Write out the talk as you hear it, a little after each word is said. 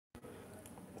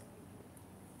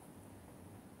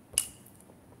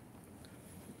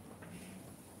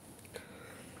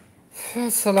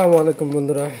আসসালামু আলাইকুম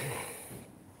বন্ধুরা।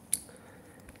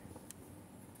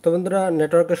 তো বন্ধুরা,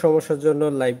 নেটওয়ার্কের সমস্যার জন্য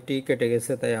লাইভটি কেটে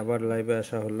গেছে, তাই আবার লাইভে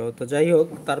আসা হলো। তো যাই হোক,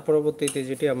 তার পরবর্তীতে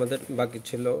যেটি আমাদের বাকি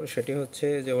ছিল সেটি হচ্ছে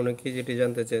যে অনেকেই যেটি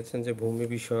জানতে চেয়েছেন যে ভূমি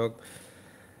বিষয়ক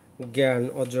জ্ঞান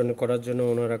অর্জন করার জন্য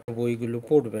ওনারা বইগুলো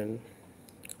পড়বেন।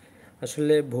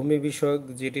 আসলে ভূমি বিষয়ক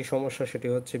যেটি সমস্যা সেটি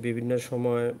হচ্ছে বিভিন্ন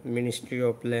সময় ministry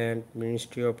of land,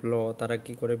 ministry of law তারা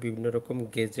কি করে বিভিন্ন রকম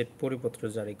গেজেট পরিপত্র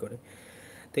জারি করে।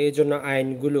 তো এই জন্য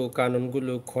আইনগুলো,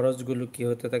 কানুনগুলো, খরচগুলো কি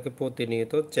হতে থাকে,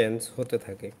 প্রতিনিয়ত চেঞ্জ হতে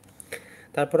থাকে।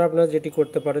 তারপর আপনারা যেটি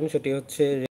করতে পারেন সেটি হচ্ছে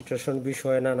রেজিস্ট্রেশন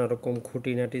বিষয়ে নানা রকম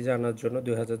খুঁটিনাটি জানার জন্য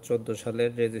 2014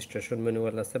 সালের রেজিস্ট্রেশন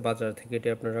ম্যানুয়াল আছে, বাজার থেকে এটি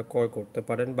আপনারা ক্রয় করতে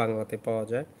পারেন, বাংলাতে পাওয়া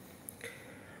যায়।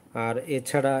 আর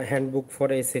এছাড়া হ্যান্ডবুক ফর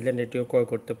এসিলেন্ট এটিও ক্রয়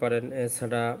করতে পারেন।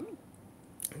 এছাড়া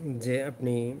যে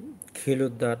আপনি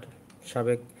খিলুদ্দার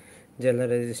সাবেক জেলা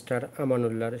রেজিস্ট্রার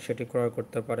আমানুল্লাহর সেটি ক্রয়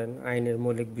করতে পারেন, আইনের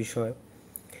মৌলিক বিষয়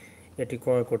এটি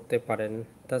ক্রয় করতে পারেন।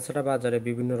 তাছাড়া বাজারে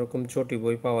বিভিন্ন রকম চটি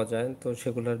বই পাওয়া যায়, তো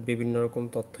সেগুলোর বিভিন্ন রকম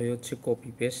তথ্যই হচ্ছে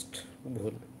কপি পেস্ট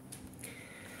ভুল।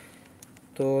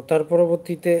 তো তার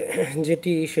পরবর্তীতে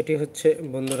যেটি সেটি হচ্ছে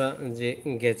বন্ধুরা যে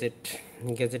গ্যাজেট,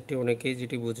 গ্যাজেটটি অনেকেই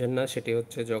যেটি বুঝেন না সেটি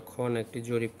হচ্ছে যখন একটি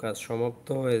জরিপ কাজ সমাপ্ত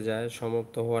হয়ে যায়,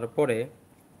 সমাপ্ত হওয়ার পরে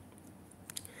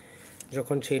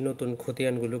যখন সেই নতুন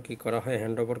খতিয়ানগুলো কি করা হয়,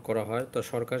 হ্যান্ডওভার করা হয়, তো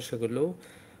সরকার সেগুলো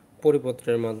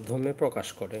পরিপত্রের মাধ্যমে প্রকাশ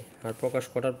করে। আর প্রকাশ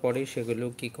করার পরেই সেগুলো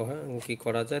কি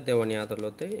করা যায়, দেওয়ানি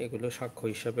আদালতে এগুলো সাক্ষ্য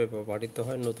হিসাবে ব্যবহৃত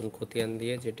হয় নতুন খতিয়ান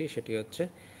দিয়ে, যেটি সেটি হচ্ছে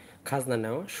খাজনা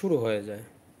নেওয়া শুরু হয়ে যায়।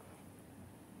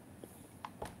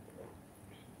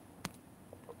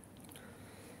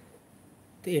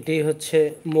 তো এটাই হচ্ছে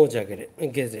মৌজাগের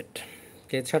গেজেট।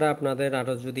 এছাড়া আপনাদের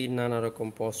আরও যদি নানা রকম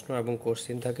প্রশ্ন এবং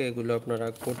কোশ্চিন থাকে এগুলো আপনারা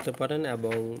করতে পারেন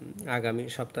এবং আগামী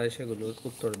সপ্তাহে সেগুলোর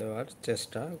উত্তর দেওয়ার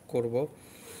চেষ্টা করব।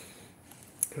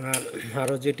 আর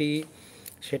আরও যেটি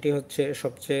সেটি হচ্ছে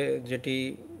সবচেয়ে যেটি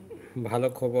ভালো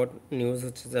খবর নিউজ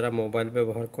হচ্ছে, যারা মোবাইল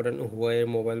ব্যবহার করেন, হুয়াওয়ের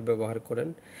মোবাইল ব্যবহার করেন,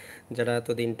 যারা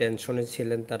এতদিন টেনশনে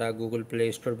ছিলেন তারা গুগল প্লে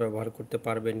স্টোর ব্যবহার করতে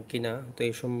পারবেন কি না, তো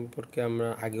এই সম্পর্কে আমরা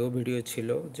আগেও ভিডিও ছিল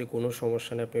যে কোনো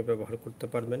সমস্যা নেই, আপনি ব্যবহার করতে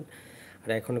পারবেন। আর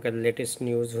এখনকার লেটেস্ট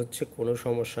নিউজ হচ্ছে কোনো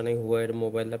সমস্যা নেই, হুয়াওয়ের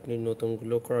মোবাইল আপনি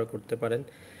নতুনগুলো ক্রয় করতে পারেন।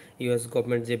 ইউএস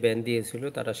গভর্নমেন্ট যে ব্যান দিয়েছিল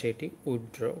তারা সেটি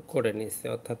উইথড্র করে নিচ্ছে,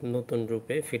 অর্থাৎ নতুন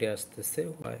রূপে ফিরে আসতেছে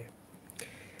হুয়াওয়ে।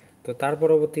 তো তার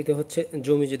পরবর্তীতে হচ্ছে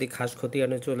জমি যদি খাস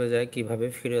খতিয়ানে চলে যায় কিভাবে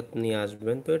ফেরত নিয়ে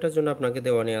আসবেন, তো এটার জন্য আপনাকে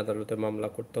দেওয়ানি আদালতে মামলা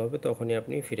করতে হবে, তখনই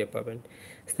আপনি ফিরে পাবেন।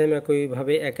 সেম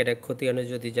একইভাবে একের এক খতিয়ানে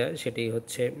যদি যায় সেটি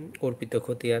হচ্ছে অর্পিত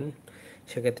খতিয়ান,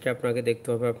 সেক্ষেত্রে আপনাকে দেখতে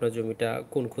হবে আপনার জমিটা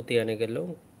কোন খতিয়ানে গেল,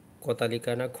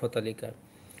 কতালিকা না খতালিকা।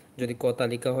 যদি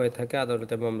কতালিকা হয়ে থাকে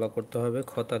আদালতে মামলা করতে হবে,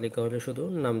 খতালিকা হলে শুধু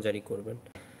নামজারি করবেন।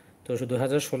 তো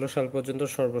 2016 সাল পর্যন্ত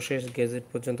সর্বশেষ গেজেট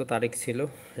পর্যন্ত তারিখ ছিল,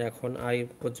 এখন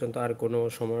পর্যন্ত আর কোনো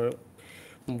সময়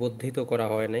বর্ধিত করা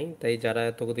হয় নাই, তাই যারা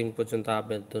এতদিন পর্যন্ত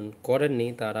আবেদন করেননি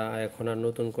তারা এখন আর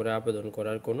নতুন করে আবেদন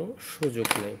করার কোনো সুযোগ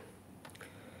নেই।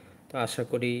 তো আশা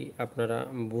করি আপনারা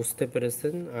বুঝতে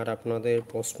পেরেছেন আর আপনাদের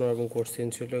প্রশ্ন এবং কোশ্চেন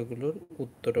ছিল এগুলোর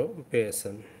উত্তরও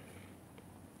পেয়েছেন।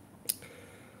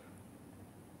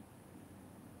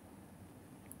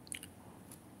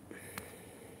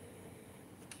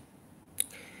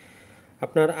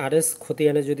 আপনার আরএস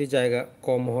খতিয়ানে যদি জায়গা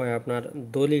কম হয়, আপনার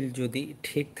দলিল যদি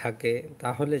ঠিক থাকে,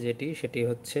 তাহলে সেটি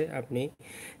হচ্ছে আপনি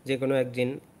যে কোনো একদিন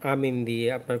আমিন দিয়ে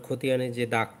আপনার খতিয়ানে যে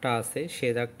দাগটা আছে সে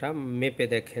দাগটা মেপে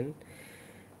দেখেন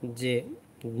যে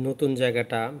নতুন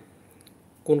জায়গাটা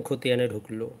কোন খতিয়ানে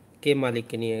ঢুকলো, কে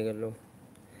মালিককে নিয়ে গেল,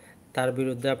 তার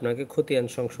বিরুদ্ধে আপনাকে খতিয়ান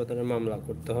সংশোধনের মামলা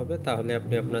করতে হবে, তাহলে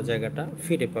আপনি আপনার জায়গাটা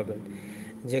ফিরে পাবেন।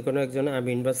 যে কোনো একজন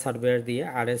আমিন বা সার্ভেয়ার দিয়ে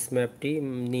আরএস ম্যাপটি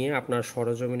নিয়ে আপনার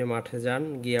সরজমিনে মাঠে যান,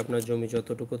 গিয়ে আপনার জমি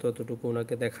যতটুকু ততটুকু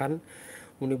ওনাকে দেখান,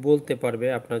 উনি বলতে পারবে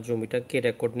আপনার জমিটা কে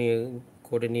রেকর্ড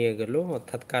নিয়ে গেল,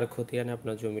 অর্থাৎ কার খতিয়ানে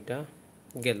আপনার জমিটা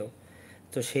গেল।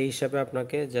 তো সেই হিসাবে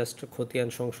আপনাকে জাস্ট খতিয়ান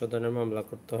সংশোধনের মামলা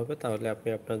করতে হবে, তাহলে আপনি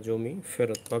আপনার জমি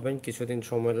ফেরত পাবেন। কিছুদিন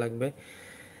সময় লাগবে,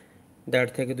 1.5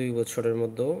 থেকে 2 বছরের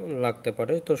মধ্যেও লাগতে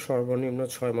পারে, তো সর্বনিম্ন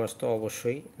 6 মাস তো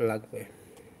অবশ্যই লাগবে।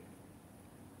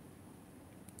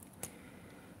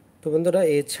 তো বন্ধুরা,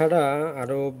 এছাড়া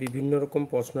আরও বিভিন্ন রকম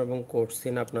প্রশ্ন এবং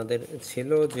কোশ্চেন আপনাদের ছিল,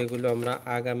 যেগুলো আমরা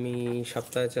আগামী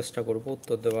সপ্তাহে চেষ্টা করব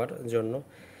উত্তর দেওয়ার জন্য।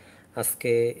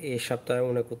 আজকে এই সপ্তাহে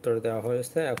অনেক উত্তর দেওয়া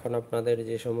হয়েছে, এখন আপনাদের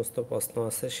যে সমস্ত প্রশ্ন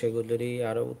আছে সেগুলোরই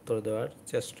আরও উত্তর দেওয়ার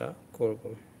চেষ্টা করব।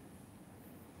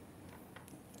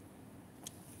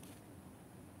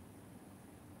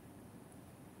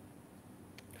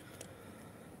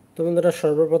 তো বন্ধুরা,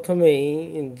 সর্বপ্রথমেই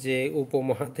যে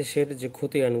উপমহাদেশের যে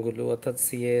খতিয়ানগুলো অর্থাৎ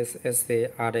সিএস, এসএ,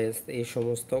 আরএস, এই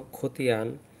সমস্ত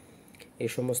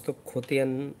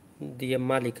খতিয়ান দিয়ে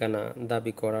মালিকানা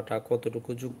দাবি করাটা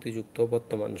কতটুকু যুক্তিযুক্ত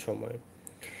বর্তমান সময়ে।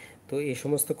 তো এই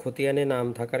সমস্ত খতিয়ানে নাম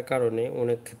থাকার কারণে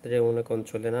অনেক ক্ষেত্রে অনেক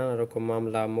অঞ্চলে নানা রকম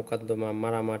মামলা মোকদ্দমা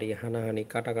মারামারি হানাহানি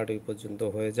কাটাকাটি পর্যন্ত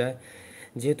হয়ে যায়।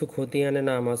 যেহেতু খতিয়ানে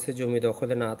নাম আছে, জমি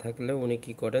দখলে না থাকলে উনি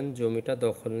কী করেন, জমিটা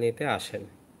দখল নিতে আসেন।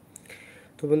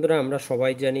 তো বন্ধুরা, আমরা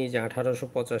সবাই জানি যে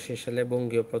 1885 সালে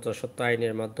বঙ্গীয় প্রজাস্বত্ব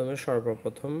আইনের মাধ্যমে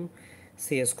সর্বপ্রথম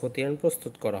সিএস খতিয়ান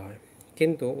প্রস্তুত করা হয়।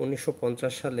 কিন্তু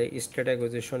 1950 সালে স্টেট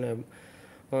অ্যাকুইজিশন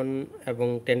এবং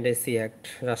টেন্ডেন্সি অ্যাক্ট,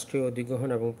 রাষ্ট্রীয় অধিগ্রহণ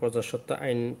এবং প্রজাস্বত্ব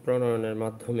আইন প্রণয়নের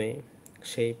মাধ্যমে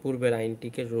সেই পূর্বের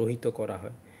আইনটিকে রহিত করা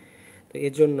হয়। তো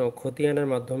এজন্য খতিয়ানের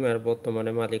মাধ্যমে আর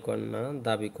বর্তমানে মালিকানা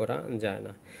দাবি করা যায়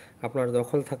না। আপনার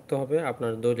দখল থাকতে হবে,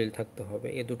 আপনার দলিল থাকতে হবে।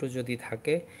 এ দুটো যদি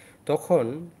থাকে তখন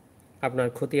আপনার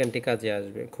খতিয়ানটি কাজে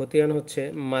আসবে। খতিয়ান হচ্ছে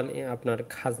আপনার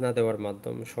খাজনা দেওয়ার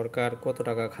মাধ্যম। সরকার কত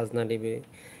টাকা খাজনা নেবে,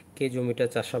 কে জমিটা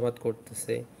চাষাবাদ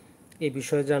করতেছে, এই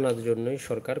বিষয়ে জানার জন্যই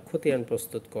সরকার খতিয়ান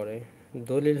প্রস্তুত করে।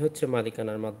 দলিল হচ্ছে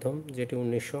মালিকানার মাধ্যম, যেটি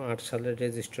 1908 সালের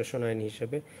রেজিস্ট্রেশন আইন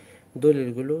হিসেবে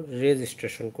দলিলগুলো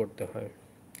রেজিস্ট্রেশন করতে হয়।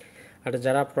 আর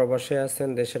যারা প্রবাসে আছেন,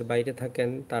 দেশের বাইরে থাকেন,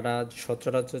 তারা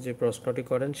সচরাচর যে প্রশ্নটি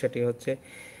করেন সেটি হচ্ছে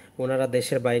ওনারা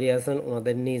দেশের বাইরে আছেন,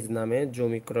 ওনাদের নিজ নামে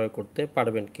জমি ক্রয় করতে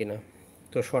পারবেন কিনা।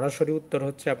 তো সরাসরি উত্তর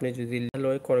হচ্ছে, আপনি যদি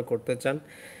লিগালয়ে ক্রয় করতে চান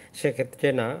সেক্ষেত্রে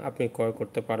না, আপনি ক্রয়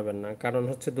করতে পারবেন না। কারণ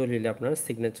হচ্ছে দলিলে আপনার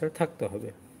সিগনেচার থাকতে হবে।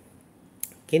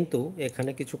 কিন্তু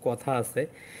এখানে কিছু কথা আছে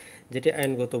যেটি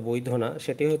আইনগত বৈধ না।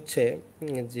 সেটি হচ্ছে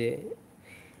যে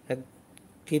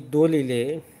একটি দলিলে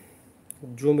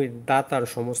জমির দাতার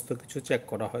সমস্ত কিছু চেক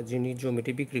করা হয়। যিনি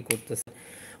জমিটি বিক্রি করতেছেন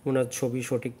ওনার ছবি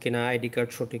সঠিক কিনা, আইডি কার্ড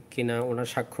সঠিক কিনা, ওনার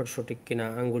স্বাক্ষর সঠিক কিনা,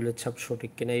 আঙ্গুলের ছাপ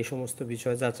সঠিক কিনা, এই সমস্ত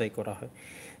বিষয় যাচাই করা হয়।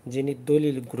 যিনি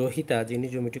দলিল গ্রহীতা, যিনি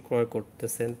জমিটি ক্রয়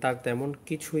করতেছেন, তার তেমন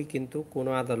কিছুই কিন্তু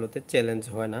কোনো আদালতে চ্যালেঞ্জ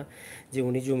হয় না যে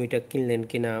উনি জমিটা কিনলেন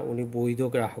কিনা, উনি বৈধ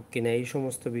গ্রাহক কিনা। এই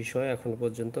সমস্ত বিষয় এখন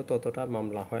পর্যন্ত ততটা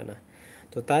মামলা হয় না।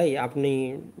 তো তাই আপনি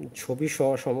ছবি সহ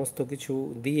সমস্ত কিছু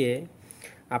দিয়ে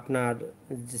আপনার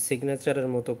সিগনেচারের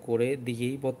মতো করে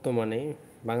দিয়েই বর্তমানে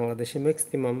বাংলাদেশে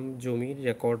ম্যাক্সিমাম জমির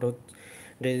রেকর্ড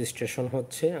রেজিস্ট্রেশন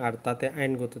হচ্ছে। আর তাতে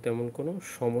আইনগত তেমন কোনো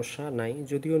সমস্যা নাই।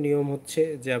 যদিও নিয়ম হচ্ছে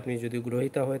যে আপনি যদি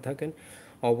গ্রহীতা হয়ে থাকেন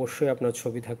অবশ্যই আপনার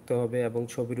ছবি থাকতে হবে এবং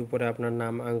ছবির উপরে আপনার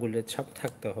নাম আঙ্গুলের ছাপ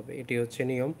থাকতে হবে, এটি হচ্ছে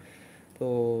নিয়ম। তো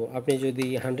আপনি যদি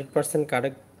 100%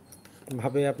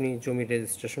 কারেক্টভাবে আপনি জমি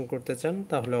রেজিস্ট্রেশন করতে চান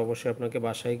তাহলে অবশ্যই আপনাকে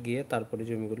বাসায় গিয়ে তারপরে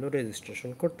জমিগুলো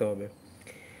রেজিস্ট্রেশন করতে হবে।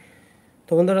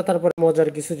 তো বন্ধুরা, তারপরে মজার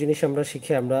কিছু জিনিস আমরা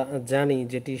শিখে আমরা জানি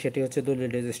সেটি হচ্ছে দলিল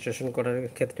রেজিস্ট্রেশন করার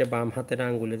ক্ষেত্রে বাম হাতের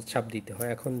আঙ্গুলের ছাপ দিতে হয়।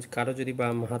 এখন কারো যদি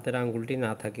বাম হাতের আঙ্গুলটি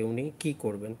না থাকে উনি কি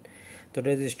করবেন? তো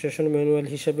রেজিস্ট্রেশন ম্যানুয়াল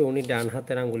হিসেবে উনি ডান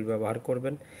হাতের আঙ্গুল ব্যবহার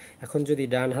করবেন। এখন যদি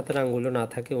ডান হাতের আঙ্গুলও না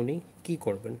থাকে উনি কি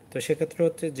করবেন? তো সেক্ষেত্রে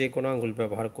হচ্ছে যে কোনো আঙ্গুল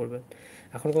ব্যবহার করবেন।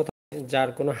 এখন কথা, যার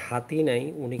কোনো হাতই নাই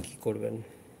উনি কি করবেন?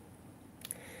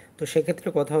 তো সেক্ষেত্রে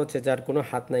কথা হচ্ছে যার কোনো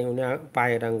হাত নাই উনি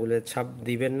পায়ের আঙ্গুলের ছাপ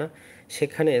দিবেন না।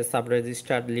 সেখানে সাব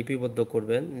রেজিস্ট্রার লিপিবদ্ধ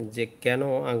করবেন যে কেন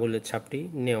আঙ্গুলের ছাপটি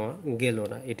নেওয়া গেল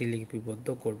না, এটি লিপিবদ্ধ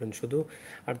করবেন শুধু,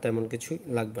 আর তেমন কিছুই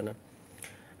লাগবে না।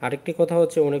 আরেকটি কথা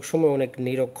হচ্ছে, অনেক সময় অনেক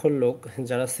নিরক্ষর লোক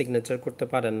যারা সিগনেচার করতে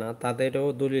পারেন না তাদেরও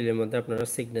দলিলের মধ্যে আপনারা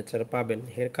সিগনেচার পাবেন।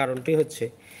 এর কারণটি হচ্ছে,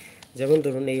 যেমন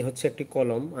ধরুন এই হচ্ছে একটি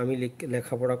কলম, আমি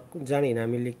লেখাপড়া জানি না,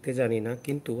 আমি লিখতে জানি না,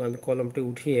 কিন্তু আমি কলমটি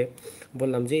উঠিয়ে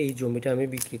বললাম যে এই জমিটা আমি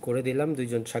বিক্রি করে দিলাম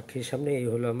দুইজন সাক্ষীর সামনে, এই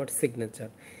হলো আমার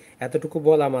সিগনেচার। এতটুকু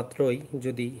বলা মাত্রই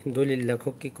যদি দলিল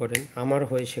লেখক কী করেন, আমার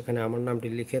হয়ে সেখানে আমার নামটি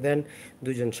লিখে দেন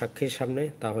দুইজন সাক্ষীর সামনে,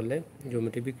 তাহলে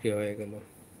জমিটি বিক্রি হয়ে গেল।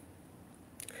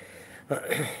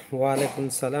 ওয়ালাইকুম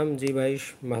সালাম। জি ভাই,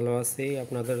 ভালো আছি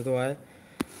আপনাদের দোয়ায়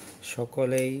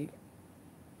সকলেই।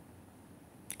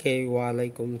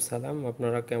 ওয়ালাইকুম সালাম।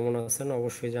 আপনারা কেমন আছেন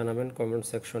অবশ্যই জানাবেন কমেন্ট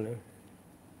সেকশনে।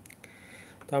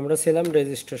 তো আমরা ছিলাম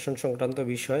রেজিস্ট্রেশন সংক্রান্ত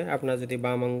বিষয়। আপনার যদি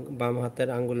বাম হাতের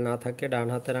আঙ্গুল না থাকে, ডান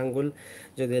হাতের আঙ্গুল,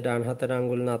 যদি ডান হাতের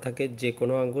আঙ্গুল না থাকে, যে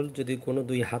কোনো আঙ্গুল, যদি কোনো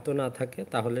দুই হাতও না থাকে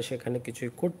তাহলে সেখানে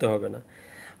কিছুই করতে হবে না।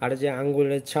 আর যে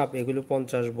আঙ্গুলের ছাপ, এগুলো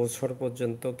 50 বছর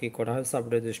পর্যন্ত কি করা হয়, সাব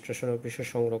রেজিস্ট্রেশন অফিসে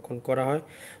সংরক্ষণ করা হয়।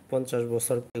 50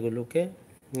 বছর এগুলোকে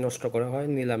নষ্ট করা হয়,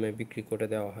 নিলামে বিক্রি করে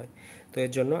দেওয়া হয়। তো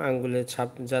এর জন্য আঙ্গুলের ছাপ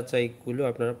যাচাইগুলো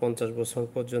আপনারা 50 বছর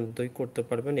পর্যন্তই করতে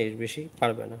পারবেন, এর বেশি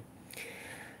পারবে না।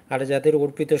 আর যাদের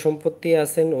অর্পিত সম্পত্তি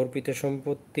আছেন, অর্পিত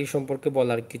সম্পত্তি সম্পর্কে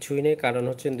বলার কিছুই নেই। কারণ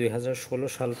হচ্ছে 2016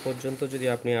 সাল পর্যন্ত যদি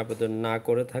আপনি আবেদন না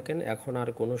করে থাকেন এখন আর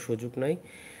কোনো সুযোগ নাই।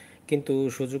 কিন্তু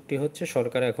সুযোগটি হচ্ছে,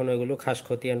 সরকার এখন এগুলো খাস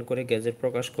খতিয়ান করে গেজেট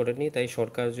প্রকাশ করেনি, তাই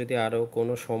সরকার যদি আরও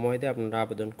কোনো সময় দেয় আপনারা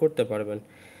আবেদন করতে পারবেন।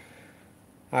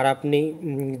 আর আপনি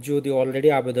যদি অলরেডি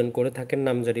আবেদন করে থাকেন,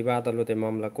 নামজারি বা আদালতে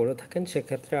মামলা করে থাকেন,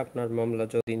 সেক্ষেত্রে আপনার মামলা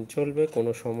যতদিন চলবে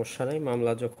কোনো সমস্যা নাই।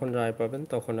 মামলা যখন রায় পাবেন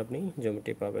তখন আপনি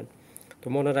জমিটি পাবেন। তো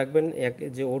মনে রাখবেন এক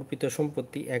যে অর্পিত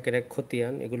সম্পত্তি একের এক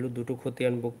খতিয়ান, এগুলো দুটো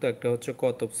খতিয়ানভুক্ত, একটা হচ্ছে ক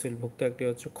তফসিলভুক্ত, একটি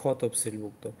হচ্ছে খ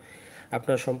তফসিলভুক্ত।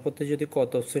 আপনার সম্পত্তি যদি ক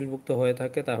তফসিলভুক্ত হয়ে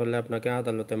থাকে তাহলে আপনাকে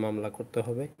আদালতে মামলা করতে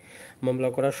হবে। মামলা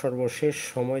করার সর্বশেষ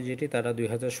সময় যেটি তারা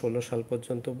 2016 সাল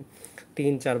পর্যন্ত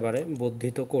 3-4 বারে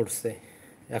বর্ধিত করছে।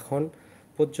 এখন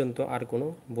পর্যন্ত আর কোনো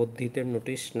বর্ধিতের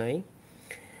নোটিশ নাই।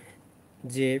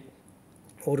 যে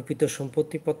অর্পিত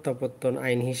সম্পত্তি প্রত্যাবর্তন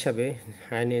আইন হিসাবে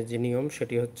আইনের যে নিয়ম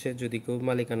সেটি হচ্ছে যদি কেউ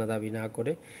মালিকানা দাবি না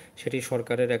করে সেটি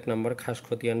সরকারের 1 নম্বর খাস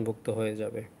খতিয়ানভুক্ত হয়ে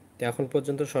যাবে। তো এখন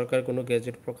পর্যন্ত সরকার কোনো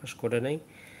গেজেট প্রকাশ করে নাই,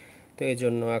 তো এই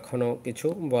জন্য এখনও কিছু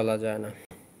বলা যায় না।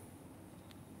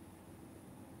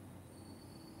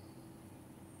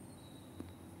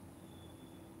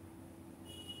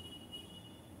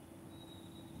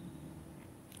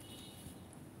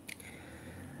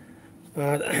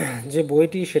 আর যে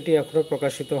বইটি সেটি এখনও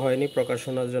প্রকাশিত হয়নি,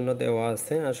 প্রকাশনার জন্য দেওয়া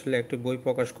আছে। আসলে একটি বই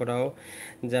প্রকাশ করাও,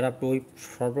 যারা বই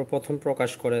সর্বপ্রথম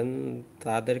প্রকাশ করেন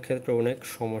তাদের ক্ষেত্রে অনেক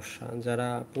সমস্যা। যারা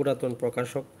পুরাতন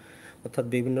প্রকাশক অর্থাৎ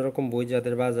বিভিন্ন রকম বই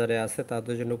যাদের বাজারে আছে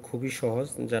তাদের জন্য খুবই সহজ।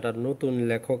 যারা নতুন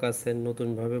লেখক আছেন,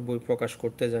 নতুনভাবে বই প্রকাশ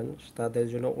করতে যান, তাদের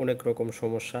জন্য অনেক রকম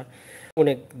সমস্যা,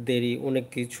 অনেক দেরি, অনেক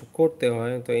কিছু করতে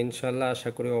হয়। তো ইনশাল্লাহ আশা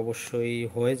করি অবশ্যই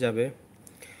হয়ে যাবে।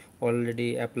 অলরেডি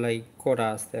অ্যাপ্লাই করা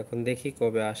আছে, এখন দেখি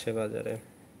কবে আসে বাজারে।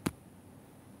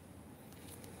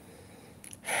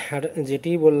 আর যেটি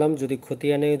বললাম, যদি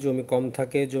খতিয়ানে জমি কম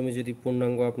থাকে, জমি যদি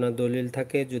পূর্ণাঙ্গ আপনার দলিল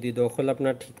থাকে, যদি দখল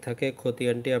আপনার ঠিক থাকে,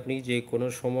 খতিয়ানটি আপনি যে কোনো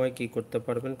সময় কি করতে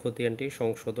পারবেন, খতিয়ানটি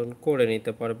সংশোধন করে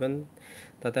নিতে পারবেন।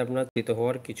 তাতে আপনার চিন্তিত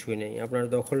হওয়ার কিছুই নেই। আপনার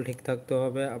দখল ঠিক থাকতে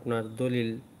হবে, আপনার দলিল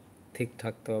ঠিক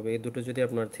থাকতে হবে। এই দুটো যদি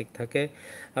আপনার ঠিক থাকে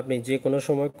আপনি যে কোনো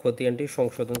সময় খতিয়ানটি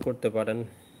সংশোধন করতে পারেন।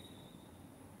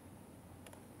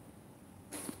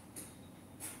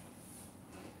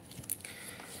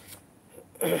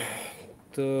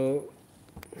 তো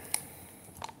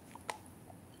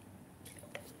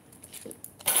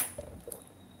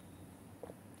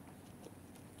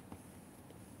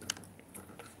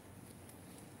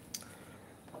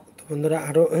বন্ধুরা,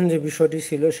 আরও যে বিষয়টি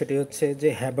ছিল সেটি হচ্ছে যে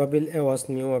হ্যাবাবিল অ্যাওয়াজ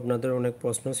নিয়েও আপনাদের অনেক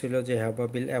প্রশ্ন ছিল যে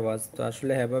হ্যাবাবিল অ্যাওয়াজ। তো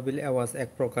আসলে হ্যাবাবিল অ্যাওয়াজ এক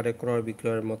প্রকারের ক্রয়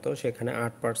বিক্রয়ের মতো, সেখানে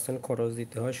 8% খরচ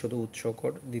দিতে হয়, শুধু উৎস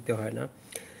কর দিতে হয় না।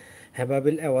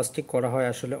 হ্যাবাবিল অ্যাওয়াজটি করা হয়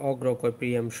আসলে অগ্রক্রয়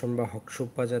প্রিয়ামশন বা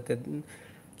হকসুপ্পা যাতে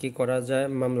কি করা যায়,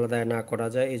 মামলা দায় না করা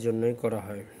যায়, এই জন্যই করা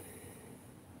হয়।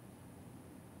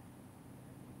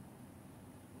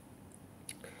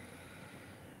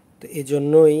 তো এই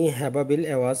জন্যই হ্যাবাবিল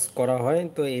অ্যাওয়াজ করা হয়।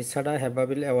 তো এছাড়া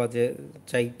হ্যাবাবিল অ্যাওয়াজে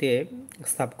চাইতে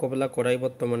সাবকবলা করাই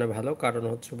বর্তমানে ভালো, কারণ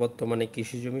হচ্ছে বর্তমানে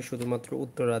কৃষি জমি শুধুমাত্র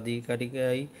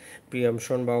উত্তরাধিকারীরাই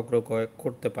প্রিয়ামশন বা অগ্রক্রয়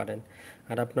করতে পারেন।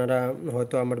 আর আপনারা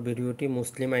হয়তো আমার ভিডিওটি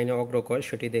মুসলিম আইনে অগ্রক্রয়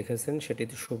সেটি দেখেছেন।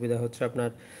 সেটিতে সুবিধা হচ্ছে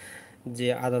আপনার যে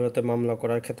আদালতে মামলা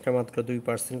করার ক্ষেত্রে মাত্র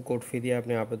 2% কোর্ট ফি দিয়ে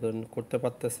আপনি আবেদন করতে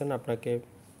পারতেছেন। আপনাকে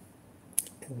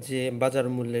যে বাজার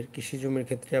মূল্যের কৃষি জমির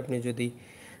ক্ষেত্রে আপনি যদি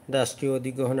রাষ্ট্রীয়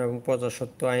অধিগ্রহণ এবং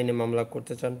প্রজাস্বত্ব আইনে মামলা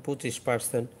করতে চান,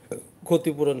 25%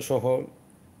 ক্ষতিপূরণ সহ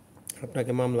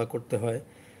আপনাকে মামলা করতে হয়।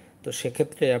 তো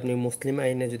সেক্ষেত্রে আপনি মুসলিম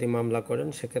আইনে যদি মামলা করেন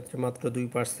সেক্ষেত্রে মাত্র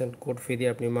 2% কোর্ট ফি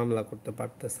দিয়ে আপনি মামলা করতে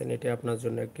পারতেছেন। এটি আপনার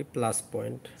জন্য একটি প্লাস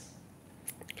পয়েন্ট।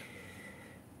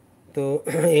 তো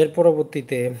এর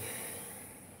পরবর্তীতে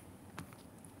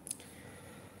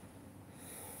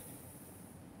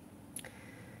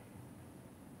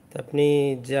আপনি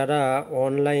যারা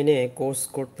অনলাইনে কোর্স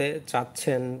করতে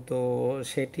চাচ্ছেন, তো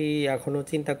সেটি এখনও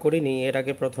চিন্তা করিনি। এর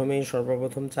আগে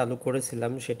সর্বপ্রথম চালু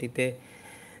করেছিলাম, সেটিতে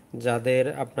যাদের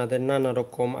আপনাদের নানা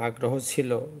রকম আগ্রহ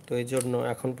ছিল, তো এই জন্য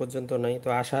এখন পর্যন্ত নাই। তো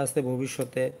আশা আছে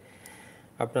ভবিষ্যতে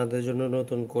আপনাদের জন্য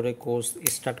নতুন করে কোর্স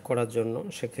স্টার্ট করার জন্য।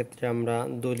 সেক্ষেত্রে আমরা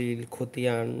দলিল,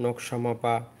 খতিয়ান, নকশা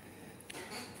মাপা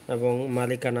এবং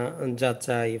মালিকানা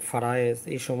যাচাই, ফারায়েজ,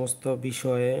 এই সমস্ত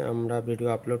বিষয়ে আমরা ভিডিও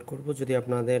আপলোড করব। যদি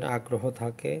আপনাদের আগ্রহ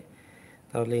থাকে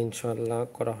তাহলে ইনশাল্লাহ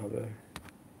করা হবে।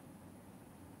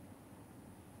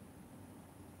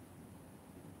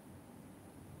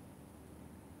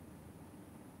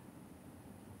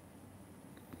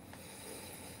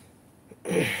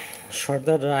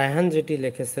 সর্দার রায়হান যেটি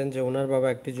লিখেছেন যে ওনার বাবা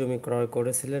একটি জমি ক্রয়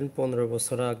করেছিলেন 15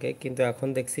 বছর আগে, কিন্তু এখন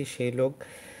দেখছি সেই লোক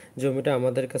জমিটা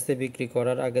আমাদের কাছে বিক্রি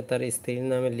করার আগে তার স্ত্রীর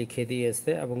নামে লিখে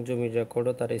দিয়েছে এবং জমির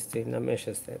রেকর্ডও তার স্ত্রীর নামে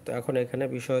এসেছে। তো এখন এখানে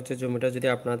বিষয় হচ্ছে জমিটা যদি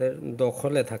আপনাদের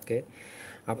দখলে থাকে,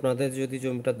 আপনাদের যদি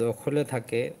জমিটা দখলে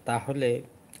থাকে তাহলে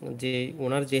যে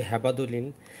ওনার যে হেবা দলিল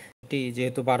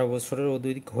যেহেতু 12 বছরের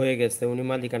অধিক হয়ে গেছে, উনি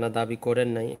মালিকানা দাবি করেন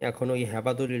নাই, এখন ওই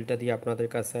হেবা দলিলটা দিয়ে আপনাদের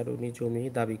কাছে আর উনি জমি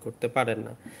দাবি করতে পারেন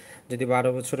না। যদি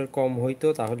 12 বছরের কম হইতো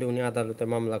তাহলে উনি আদালতে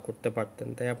মামলা করতে পারতেন।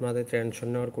 তাই আপনাদের টেনশন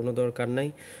নেওয়ার কোনো দরকার নাই।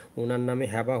 ওনার নামে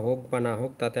হেবা হোক বা না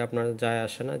হোক তাতে আপনার যায়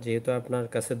আসে না, যেহেতু আপনার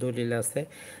কাছে দলিল আছে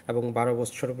এবং 12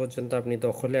 বছর পর্যন্ত আপনি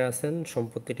দখলে আছেন,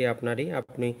 সম্পত্তিটি আপনারই,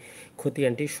 আপনি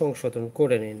খতিয়ানটি সংশোধন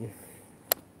করে নিন।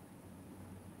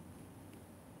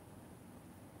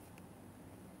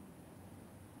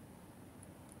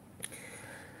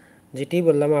 যেটি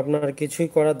বললাম, আপনার কিছুই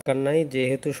করার দরকার নাই,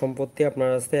 যেহেতু সম্পত্তি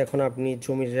আপনার আছে। এখন আপনি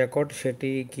জমির রেকর্ড, সেটি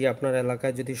কি আপনার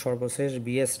এলাকায় যদি সর্বশেষ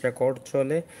বিএস রেকর্ড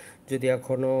চলে, যদি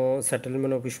এখনও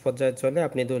সেটেলমেন্ট অফিস পর্যায়ে চলে,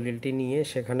 আপনি দলিলটি নিয়ে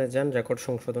সেখানে যান, রেকর্ড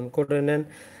সংশোধন করে নেন।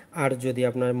 আর যদি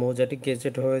আপনার মৌজাটি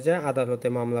গেজেট হয়ে যায়, আদালতে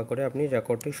মামলা করে আপনি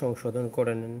রেকর্ডটি সংশোধন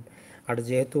করে নেন। আর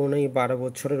যেহেতু উনি 12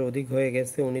 বছরের অধিক হয়ে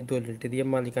গেছে, উনি দলিলটি দিয়ে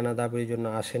মালিকানা দাবির জন্য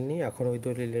আসেননি, এখন ওই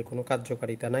দলিলের কোনো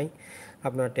কার্যকারিতা নাই।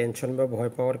 আপনার টেনশন বা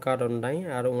ভয় পাওয়ার কারণ নাই,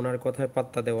 আর ওনার কথায়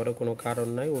পাত্তা দেওয়ারও কোনো কারণ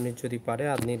নাই। উনি যদি পারে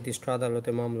আর নির্দিষ্ট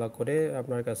আদালতে মামলা করে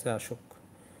আপনার কাছে আসুক।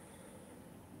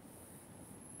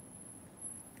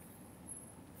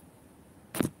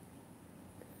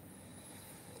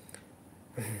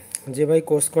 যে ভাই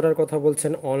কোর্স করার কথা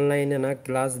বলছেন, অনলাইনে না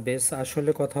ক্লাস বেস,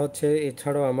 আসলে কথা হচ্ছে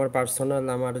এছাড়াও আমার পার্সোনাল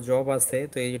আমার জব আছে,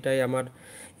 তো এইটাই আমার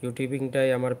ইউটিউবিংটাই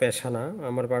আমার পেশা না,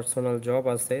 আমার পার্সোনাল জব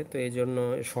আছে, তো এই জন্য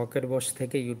শখের বশ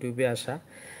থেকে ইউটিউবে আসা।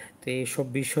 তো এইসব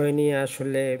বিষয় নিয়ে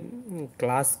আসলে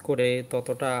ক্লাস করে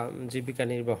ততটা জীবিকা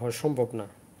নির্বাহ সম্ভব না।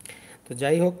 তো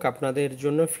যাই হোক, আপনাদের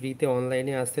জন্য ফ্রিতে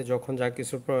অনলাইনে আসতে যখন যা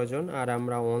কিছু প্রয়োজন, আর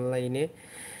আমরা অনলাইনে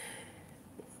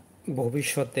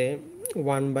ভবিষ্যতে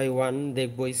ওয়ান বাই ওয়ান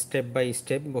দেখব, স্টেপ বাই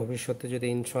স্টেপ। ভবিষ্যতে যদি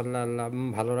ইনশাল্লাহ আল্লাহ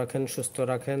ভালো রাখেন, সুস্থ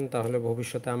রাখেন, তাহলে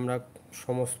ভবিষ্যতে আমরা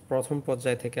সমস্ত প্রথম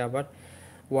পর্যায় থেকে আবার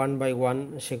ওয়ান বাই ওয়ান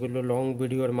সেগুলো লং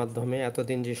ভিডিওর মাধ্যমে,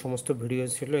 এতদিন যে সমস্ত ভিডিও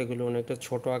ছিল এগুলো অনেকটা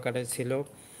ছোট আকারে ছিল,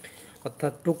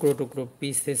 অর্থাৎ টুকরো টুকরো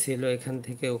পিসে ছিল, এখান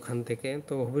থেকে ওখান থেকে।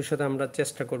 তো ভবিষ্যতে আমরা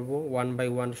চেষ্টা করব ওয়ান বাই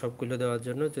ওয়ান সবগুলো দেওয়ার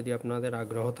জন্য। যদি আপনাদের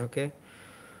আগ্রহ থাকে,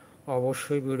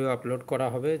 অবশ্যই ভিডিও আপলোড করা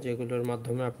হবে, যেগুলোর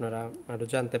মাধ্যমে আপনারা আরও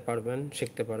জানতে পারবেন,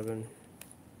 শিখতে পারবেন।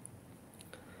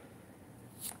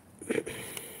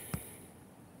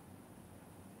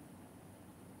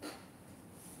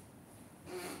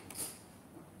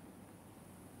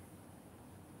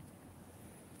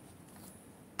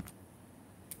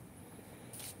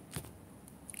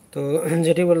 তো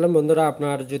যেটি বললাম বন্ধুরা,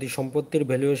 আপনার যদি সম্পত্তির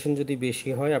ভ্যালুয়েশন যদি বেশি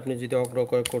হয়, আপনি যদি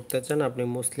অগ্রক্রয় করতে চান, আপনি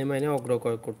মুসলিম আইনে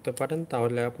অগ্রক্রয় করতে পারেন,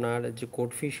 তাহলে আপনার যে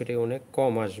কোর্ট ফি সেটি অনেক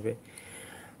কম আসবে।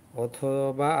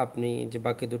 অথবা আপনি যে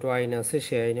বাকি দুটো আইন আছে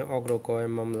সেই আইনে অগ্রক্রয়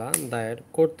মামলা দায়ের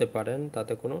করতে পারেন,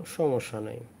 তাতে কোনো সমস্যা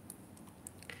নেই।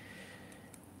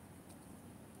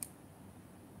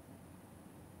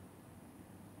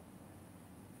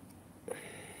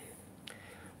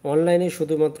 অনলাইনে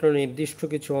শুধুমাত্র নির্দিষ্ট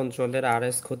কিছু অঞ্চলের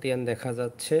আরএস খতিয়ান দেখা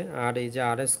যাচ্ছে, আর এই যে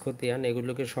আরএস খতিয়ান,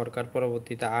 এগুলোকে সরকার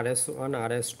পরবর্তীতে RS1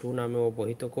 RS2 নামে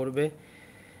অবহিত করবে।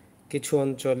 কিছু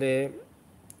অঞ্চলে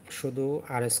শুধু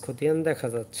আরএস খতিয়ান দেখা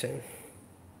যাচ্ছে।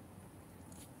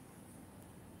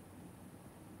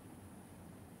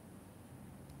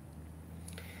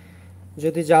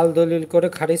 যদি জাল দলিল করে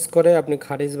খারিজ করে, আপনি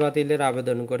খারিজ বাতিলের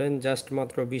আবেদন করেন, জাস্ট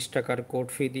মাত্র 20 টাকার কোর্ট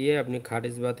ফি দিয়ে আপনি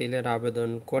খারিজ বাতিলের আবেদন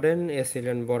করেন।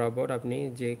 এসিলেন বরাবর আপনি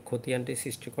যে খতিয়ানটি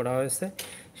সৃষ্টি করা হয়েছে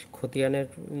খতিয়ানের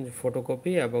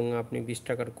ফটোকপি এবং আপনি 20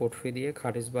 টাকার কোর্ট ফি দিয়ে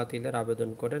খারিজ বাতিলের আবেদন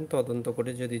করেন। তদন্ত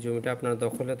করে যদি জমিটা আপনার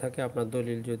দখলে থাকে, আপনার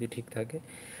দলিল যদি ঠিক থাকে,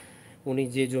 উনি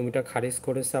যে জমিটা খারিজ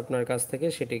করেছে আপনার কাছ থেকে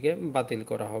সেটিকে বাতিল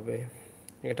করা হবে।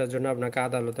 এটার জন্য আপনাকে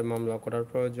আদালতে মামলা করার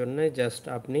প্রয়োজন নেই, জাস্ট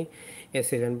আপনি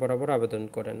এসিলেন বরাবর আবেদন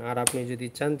করেন। আর আপনি যদি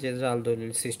চান যে জাল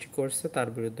দলিল সৃষ্টি করছে তার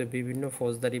বিরুদ্ধে বিভিন্ন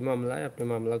ফৌজদারি মামলায় আপনি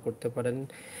মামলা করতে পারেন,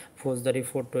 ফৌজদারি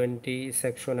 420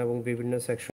 সেকশন এবং বিভিন্ন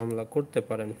সেকশন মামলা করতে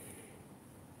পারেন।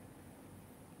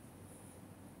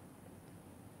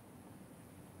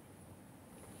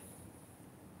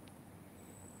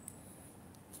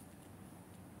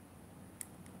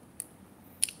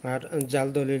 আর জাল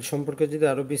দলিল সম্পর্কে যদি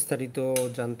আরও বিস্তারিত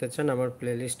জানতে চান, আমার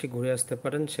প্লেলিস্টটি ঘুরে আসতে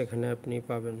পারেন, সেখানে আপনি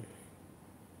পাবেন।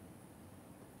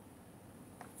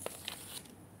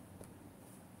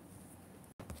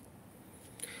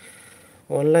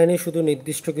 অনলাইনে শুধু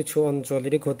নির্দিষ্ট কিছু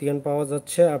অঞ্চলেরই খতিয়ান পাওয়া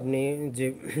যাচ্ছে। আপনি যে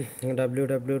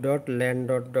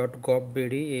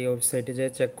www.land.gov.bd এই ওয়েবসাইটে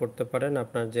যেয়ে চেক করতে পারেন,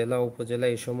 আপনার জেলা উপজেলা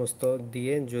এই সমস্ত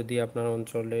দিয়ে যদি আপনার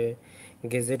অঞ্চলে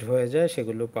গেজেট হয়ে যায়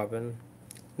সেগুলো পাবেন।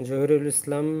 জহিরুল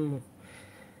ইসলাম,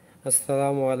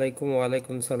 আসসালামু আলাইকুম।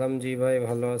 ওয়ালাইকুম সালাম। জি ভাই,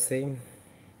 ভালো আছি।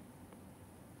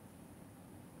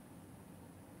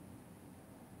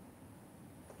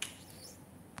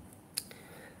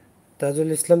 তাজুল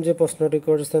ইসলাম যে প্রশ্নটি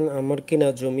করেছেন, আমার কিনা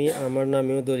জমি আমার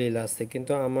নামেও দলিল আছে,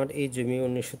 কিন্তু আমার এই জমি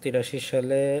 1983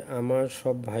 সালে আমার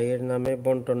সব ভাইয়ের নামে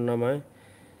বন্টন নামায়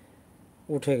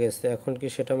উঠে গেছে। এখন কি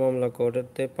সেটা মামলা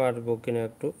করতে পারবো কিনা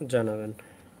একটু জানাবেন।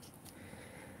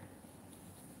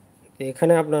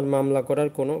 এখানে আপনার মামলা করার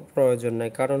কোনো প্রয়োজন নাই,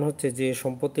 কারণ হচ্ছে যে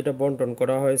সম্পত্তিটা বন্টন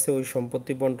করা হয়েছে ওই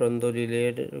সম্পত্তি বন্টন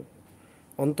দলিলের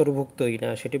অন্তর্ভুক্তই না,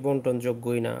 সেটি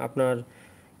বন্টনযোগ্যই না। আপনার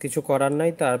কিছু করার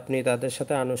নাই, তা আপনি তাদের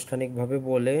সাথে আনুষ্ঠানিকভাবে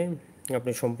বলে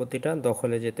আপনি সম্পত্তিটা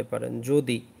দখলে যেতে পারেন।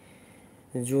 যদি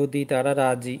যদি তারা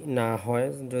রাজি না হয়,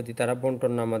 যদি তারা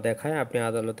বন্টননামা দেখায়, আপনি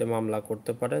আদালতে মামলা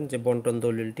করতে পারেন যে বন্টন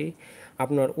দলিলটি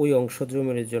আপনার ওই অংশ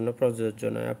জমির জন্য প্রযোজ্য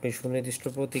নয়। আপনি সুনির্দিষ্ট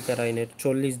প্রতিকার আইনের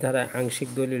 40 ধারায় আংশিক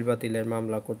দলিল বাতিলের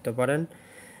মামলা করতে পারেন,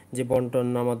 যে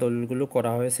বন্টননামা দলিলগুলো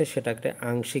করা হয়েছে সেটাকে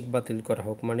আংশিক বাতিল করা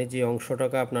হোক, মানে যে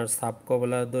অংশটাকে আপনার সাব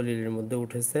কবলা দলিলের মধ্যে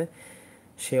উঠেছে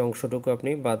সেই অংশটুকু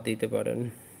আপনি বাদ দিতে পারেন।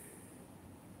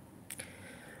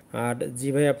 আর জি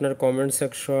ভাই, আপনার কমেন্ট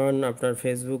সেকশন, আপনার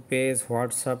ফেসবুক পেজ,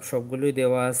 হোয়াটসঅ্যাপ সবগুলোই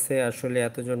দেওয়া আছে। আসলে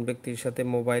এতজন ব্যক্তির সাথে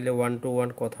মোবাইলে ওয়ান টু ওয়ান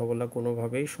কথা বলা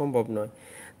কোনোভাবেই সম্ভব নয়।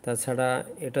 তাছাড়া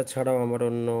এটা ছাড়াও আমার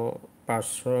অন্য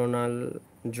পার্সোনাল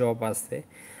জব আছে।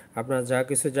 আপনার যা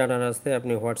কিছু জানার আছে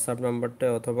আপনি হোয়াটসঅ্যাপ নাম্বারটা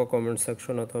অথবা কমেন্ট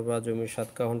সেকশন অথবা জমির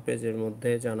সাতকাহন পেজের মধ্যে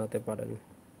জানাতে পারেন।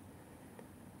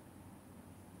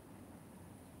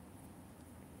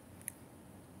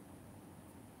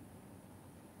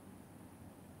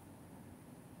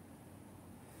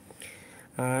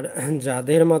 আর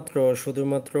যাদের মাত্র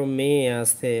শুধুমাত্র মেয়ে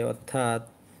আছে, অর্থাৎ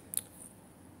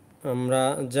আমরা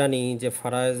জানি যে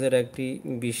ফারায়েজের একটি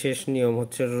বিশেষ নিয়ম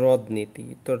হচ্ছে রদ নীতি।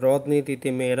 তো রদ নীতিতে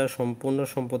মেয়েরা সম্পূর্ণ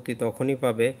সম্পত্তি তখনই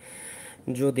পাবে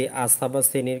যদি আস্থাবা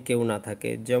শ্রেণীর কেউ না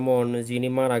থাকে। যেমন যিনি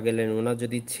মারা গেলেন ওনার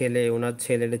যদি ছেলে, ওনার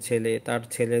ছেলের ছেলে, তার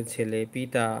ছেলের ছেলে,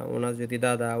 পিতা, ওনার যদি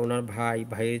দাদা, ওনার ভাই,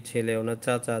 ভাইয়ের ছেলে, ওনার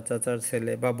চাচা, চাচার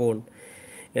ছেলে বা বোন,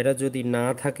 এরা যদি না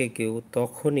থাকে কেউ,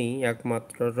 তখনই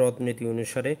একমাত্র রদ নীতি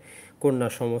অনুসারে কন্যা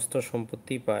সমস্ত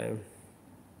সম্পত্তি পায়।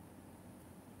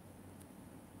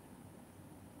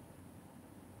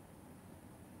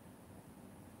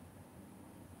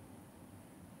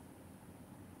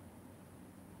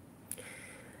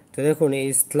 তো দেখুন, এই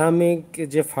ইসলামিক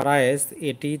যে ফারায়েজ,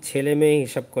 এটি ছেলে মেয়ে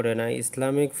হিসাব করে না।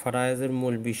 ইসলামিক ফারায়েজের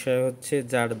মূল বিষয় হচ্ছে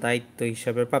যার দায়িত্ব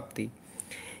হিসাবে প্রাপ্তি।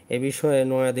 এ বিষয়ে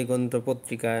নয়া দিগন্ত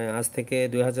পত্রিকায় আজ থেকে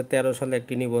 2013 সালে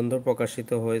একটি নিবন্ধ প্রকাশিত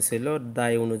হয়েছিল,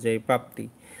 দায় অনুযায়ী প্রাপ্তি।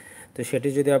 তো সেটি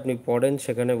যদি আপনি পড়েন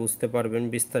সেখানে বুঝতে পারবেন,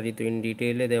 বিস্তারিত ইন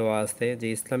ডিটেইলে দেওয়া আছে যে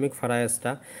ইসলামিক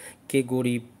ফারায়েজটা কে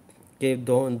গরিব কে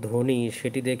ধনী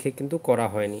সেটি দেখে কিন্তু করা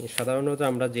হয়নি। সাধারণত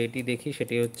আমরা যেটি দেখি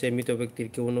সেটি হচ্ছে মৃত ব্যক্তির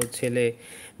কোনো ছেলে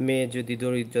মেয়ে যদি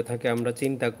দরিদ্র থাকে আমরা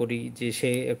চিন্তা করি যে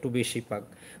সে একটু বেশি পাক।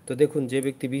 তো দেখুন, যে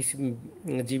ব্যক্তি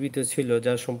জীবিত ছিল,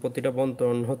 যার সম্পত্তিটা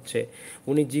বন্টন হচ্ছে,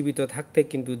 উনি জীবিত থাকতে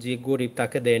কিন্তু যে গরিব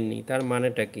তাকে দেননি, তার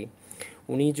মানেটা কি?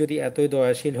 উনি যদি এতই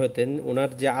দয়াশীল হতেন,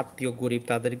 ওনার যে আত্মীয় গরিব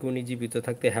তাদেরকে উনি জীবিত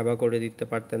থাকতে হেবা করে দিতে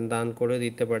পারতেন, দান করে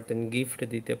দিতে পারতেন, গিফট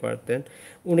দিতে পারতেন,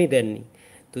 উনি দেননি।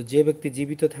 তো যে ব্যক্তি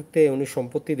জীবিত থাকতে উনি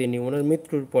সম্পত্তি দেননি, ওনার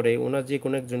মৃত্যুর পরে ওনার যে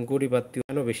কোনো একজন গরিব আত্মীয়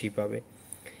কেন বেশি পাবে?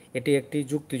 এটি একটি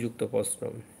যুক্তিযুক্ত প্রশ্ন।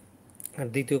 আর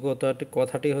দ্বিতীয়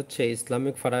কথাটি হচ্ছে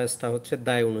ইসলামিক ফারায়েজটা হচ্ছে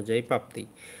দায় অনুযায়ী প্রাপ্তি,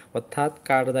 অর্থাৎ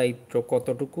কার দায়িত্ব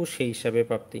কতটুকু সেই হিসাবে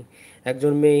প্রাপ্তি।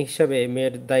 একজন মেয়ে হিসাবে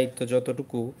মেয়ের দায়িত্ব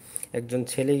যতটুকু, একজন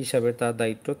ছেলে হিসাবে তার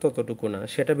দায়িত্ব ততটুকু না।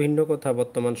 সেটা ভিন্ন কথা,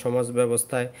 বর্তমান সমাজ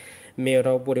ব্যবস্থায়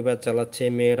মেয়েরাও পরিবার চালাচ্ছে,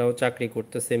 মেয়েরাও চাকরি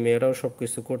করতেছে, মেয়েরাও সব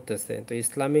কিছু করতেছে। তো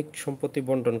ইসলামিক সম্পত্তি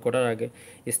বন্টন করার আগে,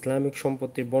 ইসলামিক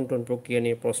সম্পত্তির বন্টন প্রক্রিয়া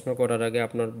নিয়ে প্রশ্ন করার আগে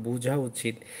আপনার বোঝা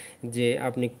উচিত যে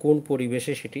আপনি কোন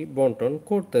পরিবেশে সেটি বন্টন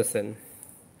করতেছেন।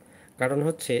 কারণ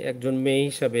হচ্ছে একজন মেয়ে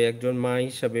হিসাবে, একজন মা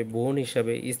হিসাবে, বোন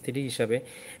হিসাবে, স্ত্রী হিসাবে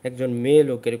একজন মেয়ে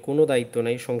লোকের কোনো দায়িত্ব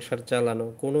নাই সংসার চালানো,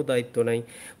 কোনো দায়িত্ব নাই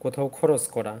কোথাও খরচ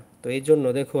করা। তো এই জন্য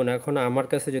দেখুন, এখন আমার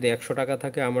কাছে যদি 100 টাকা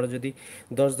থাকে, আমার যদি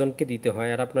 10 জনকে দিতে হয়,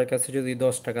 আর আপনার কাছে যদি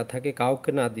 10 টাকা থাকে,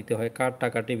 কাউকে না দিতে হয়, কার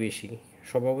টাকাটি বেশি?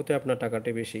 স্বভাবতই আপনার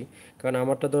টাকাটি বেশি, কারণ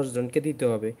আমারটা 10 জনকে দিতে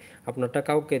হবে, আপনারটা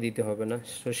কাউকে দিতে হবে না।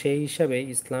 তো সেই হিসাবে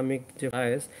ইসলামিক যে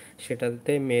আয়াস,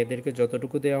 সেটাতে মেয়েদেরকে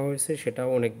যতটুকু দেওয়া হয়েছে সেটাও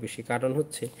অনেক বেশি। কারণ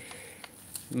হচ্ছে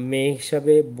মেয়ে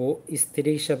হিসাবে,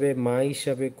 স্ত্রী হিসাবে, মা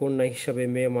হিসাবে, কন্যা হিসাবে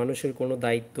মেয়ে মানুষের কোনো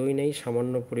দায়িত্বই নেই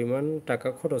সামান্য পরিমাণ টাকা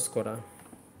খরচ করা।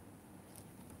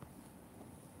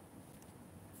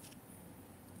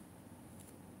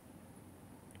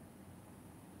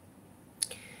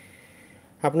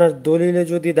 আপনার দলিলে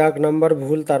যদি দাগ নাম্বার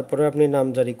ভুল তারপরে আপনি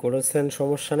নামজারি করেছেন,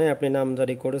 সমস্যা নেই। আপনি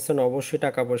নামজারি করেছেন, অবশ্যই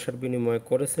টাকা পয়সার বিনিময়ে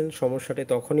করেছেন। সমস্যাটি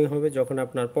তখনই হবে যখন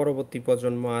আপনার পরবর্তী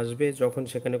প্রজন্ম আসবে, যখন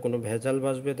সেখানে কোনো ভেজাল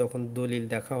বাসবে, তখন দলিল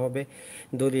দেখা হবে।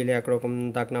 দলিলে একরকম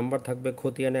দাগ নাম্বার থাকবে,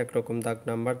 খতিয়ানে একরকম দাগ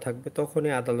নাম্বার থাকবে,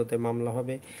 তখনই আদালতে মামলা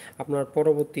হবে। আপনার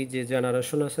পরবর্তী যে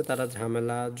জেনারেশন আছে তারা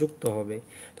ঝামেলা যুক্ত হবে।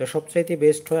 তো সবচাইতে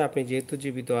বেস্ট হয়, আপনি যেহেতু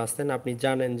জীবিত আছেন, আপনি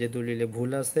জানেন যে দলিলে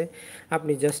ভুল আছে,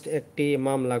 আপনি জাস্ট একটি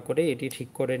মামলা করে এটি ঠিক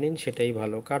করে নিন, সেটাই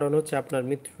ভালো। কারণ হচ্ছে আপনার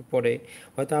মৃত্যুর পরে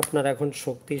হয়তো আপনার এখন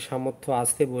শক্তি সামর্থ্য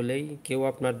আছে বলেই কেউ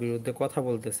আপনার বিরুদ্ধে কথা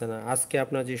বলতেছে না। আজকে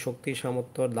আপনার যে শক্তি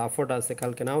সামর্থ্য দাফট আছে,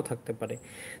 কালকে নাও থাকতে পারে।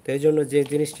 তো এই জন্য যে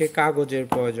জিনিসটির কাগজের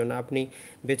প্রয়োজন, আপনি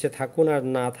বেঁচে থাকুন আর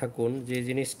না থাকুন, যে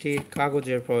জিনিসটির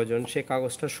কাগজের প্রয়োজন সে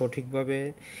কাগজটা সঠিকভাবে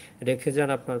রেখে যান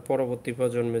আপনার পরবর্তী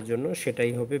প্রজন্মের জন্য,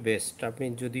 সেটাই হবে বেস্ট। আপনি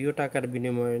যদিও টাকার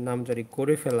বিনিময়ে নামজারি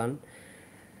করে ফেলান,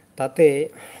 তাতে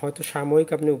হয়তো সাময়িক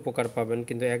আপনি উপকার পাবেন,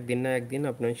 কিন্তু একদিন না একদিন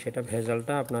আপনার সেটা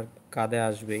ভেজালটা আপনার কাঁধে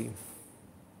আসবেই।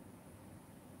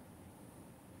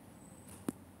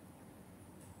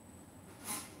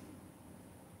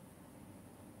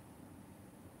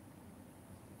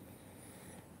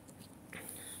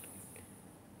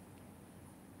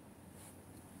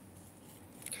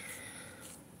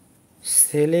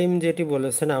 সেলিম যেটি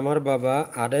বলেছেন, আমার বাবা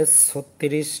RS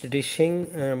 36 ডিসিং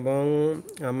এবং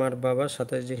আমার বাবা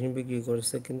 27 ডিসিং বিক্রি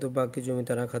করেছে, কিন্তু বাকি জমি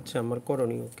তারা খাচ্ছে, আমার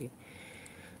করণীয় কি?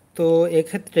 তো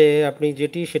এক্ষেত্রে আপনি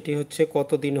সেটি হচ্ছে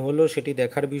কতদিন হলো সেটি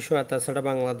দেখার বিষয়। আর তাছাড়া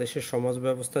বাংলাদেশের সমাজ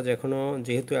ব্যবস্থা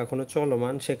যেহেতু এখনও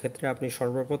চলমান, সেক্ষেত্রে আপনি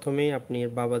সর্বপ্রথমেই আপনি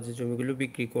বাবা যে জমিগুলো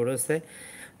বিক্রি করেছে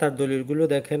তার দলিলগুলো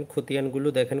দেখেন, খতিয়ানগুলো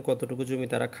দেখেন, কতটুকু জমি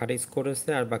তারা খারিজ করেছে।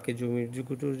 আর বাকি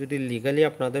জমিগুলো যদি লিগালি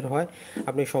আপনাদের হয়,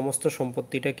 আপনি সমস্ত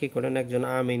সম্পত্তিটা কী করেন, একজন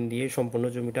আমিন দিয়ে সম্পূর্ণ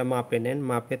জমিটা মাপে নেন।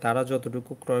 মাপে তারা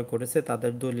যতটুকু ক্রয় করেছে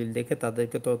তাদের দলিল দেখে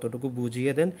তাদেরকে ততটুকু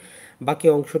বুঝিয়ে দেন, বাকি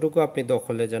অংশটুকু আপনি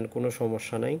দখলে যান, কোনো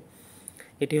সমস্যা নাই।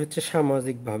 এটি হচ্ছে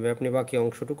সামাজিকভাবে আপনি বাকি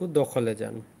অংশটুকু দখলে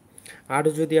যান। আর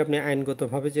যদি আপনি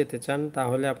আইনগতভাবে যেতে চান,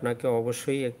 তাহলে আপনাকে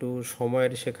অবশ্যই একটু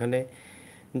সময়ের সেখানে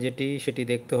সেটি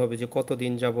দেখতে হবে যে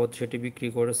কতদিন যাবৎ সেটি বিক্রি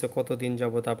করেছে, কতদিন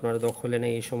যাবৎ আপনার দখলে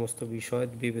নেই, এই সমস্ত বিষয়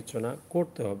বিবেচনা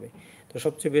করতে হবে। তো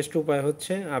সবচেয়ে বেস্ট উপায়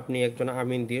হচ্ছে আপনি একজন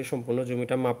আমিন দিয়ে সম্পূর্ণ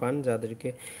জমিটা মাপান, যাদেরকে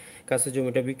কাছে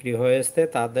জমিটা বিক্রি হয়ে আসতে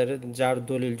তাদের যার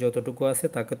দলিল যতটুকু আছে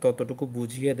তাকে ততটুকু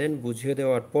বুঝিয়ে দেন। বুঝিয়ে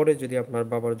দেওয়ার পরে যদি আপনার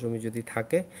বাবার জমি যদি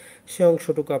থাকে, সে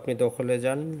অংশটুকু আপনি দখলে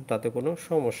যান, তাতে কোনো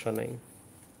সমস্যা নাই।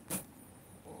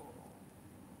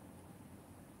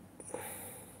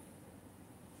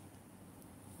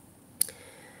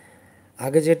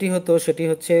 আগে যেটি হতো সেটি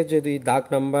হচ্ছে, যদি দাগ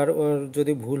নাম্বার ওর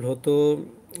যদি ভুল হতো,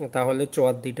 তাহলে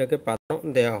চোয়াদ্দিটাকে প্রাধান্য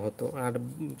দেওয়া হতো। আর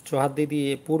চোয়াদ্দি দিয়ে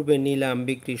পূর্বে নিলাম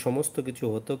বিক্রি সমস্ত কিছু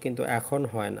হতো, কিন্তু এখন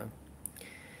হয় না।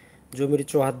 জমির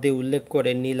চোহাদ্দি উল্লেখ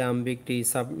করে নিলাম বিক্রি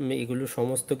এগুলো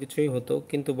সমস্ত কিছুই হতো,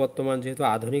 কিন্তু বর্তমান যেহেতু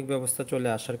আধুনিক ব্যবস্থা চলে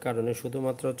আসার কারণে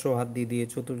শুধুমাত্র চোহাদ্দি দিয়ে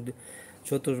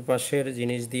চতুর্পাশের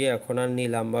জিনিস দিয়ে এখন আর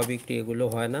নিলাম বা বিক্রি এগুলো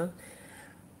হয় না।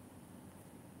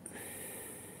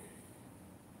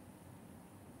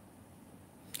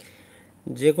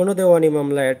 যে কোনো দেওয়ানি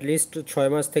মামলা অ্যাটলিস্ট 6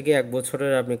 মাস থেকে 1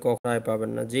 বছরের আপনি কখনো রায়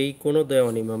পাবেন না। যেই কোনো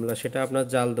দেওয়ানি মামলা, সেটা আপনার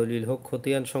জাল দলিল হোক,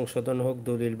 খতিয়ান সংশোধন হোক,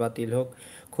 দলিল বাতিল হোক,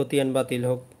 খতিয়ান বাতিল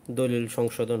হোক, দলিল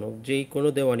সংশোধন হোক, যেই কোনো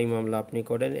দেওয়ানি মামলা আপনি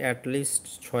করেন, অ্যাটলিস্ট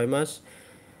 6 মাস,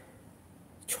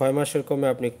 6 মাসের কমে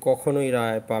আপনি কখনোই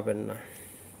রায় পাবেন না।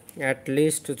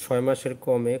 অ্যাটলিস্ট 6 মাসের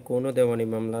কমে কোনো দেওয়ানি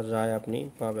মামলার রায় আপনি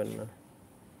পাবেন না।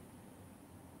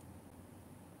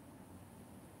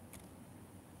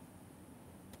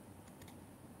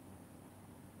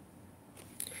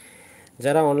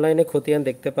 যারা অনলাইনে খতিয়ান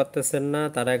দেখতে পারতেছেন না,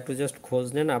 তারা একটু জাস্ট খোঁজ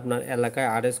নেন আপনার এলাকায়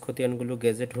খতিয়ানগুলো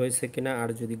গেজেট হয়েছে কিনা। আর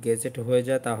যদি গেজেট হয়ে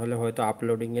যায়, তাহলে হয়তো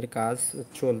আপলোডিংয়ের কাজ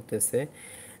চলতেছে।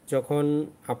 যখন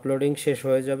আপলোডিং শেষ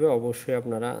হয়ে যাবে, অবশ্যই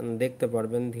আপনারা দেখতে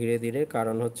পারবেন ধীরে ধীরে।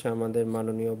 কারণ হচ্ছে আমাদের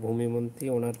মাননীয় ভূমিমন্ত্রী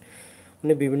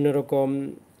উনি বিভিন্ন রকম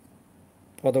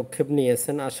পদক্ষেপ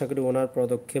নিয়েছেন। আশা করি ওনার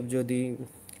পদক্ষেপ যদি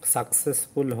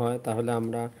সাকসেসফুল হয়, তাহলে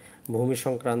আমরা ভূমি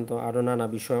সংক্রান্ত আরও নানা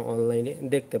বিষয় অনলাইনে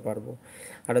দেখতে পারবো।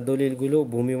 আর দলিলগুলো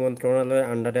ভূমি মন্ত্রণালয়ের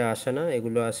আন্ডারে আসে না,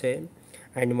 এগুলো আসে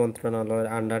আইন মন্ত্রণালয়ের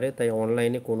আন্ডারে, তাই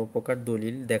অনলাইনে কোনো প্রকার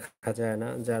দলিল দেখা যায় না।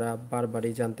 যারা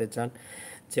বারবারই জানতে চান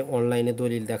যে অনলাইনে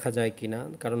দলিল দেখা যায় কি না,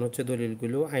 কারণ হচ্ছে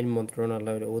দলিলগুলো আইন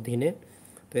মন্ত্রণালয়ের অধীনে,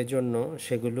 তো এই জন্য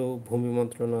সেগুলো ভূমি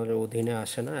মন্ত্রণালয়ের অধীনে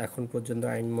আসে না। এখন পর্যন্ত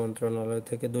আইন মন্ত্রণালয়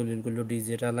থেকে দলিলগুলো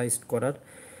ডিজিটালাইজড করার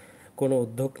কোনো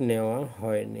উদ্যোগ নেওয়া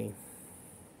হয়নি।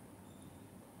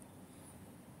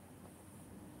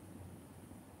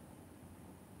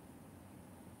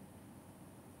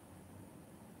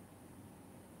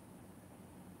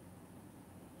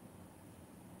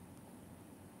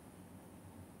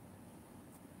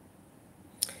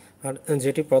 আর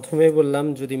যেটি প্রথমেই বললাম,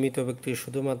 যদি মৃত ব্যক্তির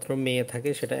শুধুমাত্র মেয়ে থাকে,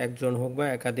 সেটা একজন হোক বা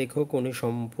একাধিক হোক, উনি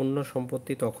সম্পূর্ণ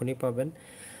সম্পত্তি তখনই পাবেন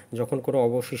যখন কোনো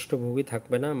অবশিষ্ট ভোগী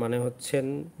থাকবে না। মানে হচ্ছেন,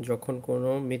 যখন কোনো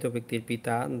মৃত ব্যক্তির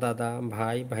পিতা, দাদা,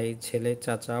 ভাই, ভাইয়ের ছেলে,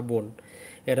 চাচা, বোন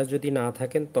এরা যদি না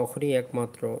থাকেন,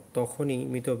 তখনই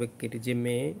মৃত ব্যক্তির যে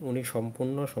মেয়ে, উনি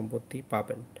সম্পূর্ণ সম্পত্তি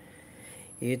পাবেন।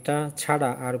 এটা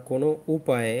ছাড়া আর কোনো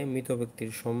উপায়ে মৃত ব্যক্তির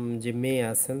যে মেয়ে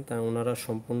আছেন তা ওনারা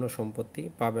সম্পূর্ণ সম্পত্তি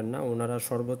পাবেন না। ওনারা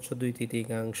সর্বোচ্চ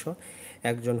 2/3,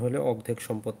 একজন হলে অর্ধেক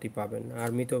সম্পত্তি পাবেন। আর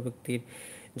মৃত ব্যক্তির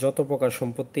যত প্রকার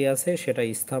সম্পত্তি আছে, সেটা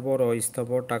স্থাবর,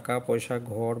 অস্থাবর, টাকা পয়সা,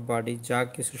 ঘর বাড়ি, যা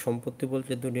কিছু সম্পত্তি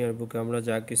বলতে দুনিয়ার বুকে আমরা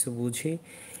যা কিছু বুঝি,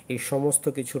 এই সমস্ত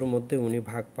কিছুর মধ্যে উনি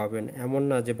ভাগ পাবেন। এমন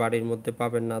না যে বাড়ির মধ্যে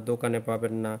পাবেন না, দোকানে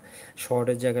পাবেন না,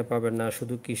 শহরের জায়গায় পাবেন না,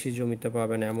 শুধু কৃষি জমিতে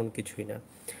পাবেন, এমন কিছুই না।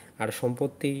 আর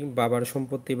সম্পত্তি, বাবার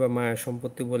সম্পত্তি বা মায়ের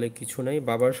সম্পত্তি বলে কিছু নাই।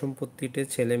 বাবার সম্পত্তিতে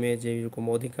ছেলে মেয়ে যেই রকম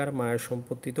অধিকার, মায়ের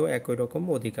সম্পত্তিতেও একই রকম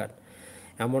অধিকার।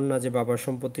 এমন না যে বাবার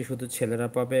সম্পত্তি শুধু ছেলেরা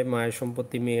পাবে, মায়ের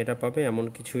সম্পত্তি মেয়েরা পাবে, এমন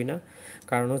কিছুই না।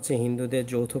 কারণ হচ্ছে হিন্দুদের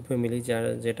যৌথ ফ্যামিলি,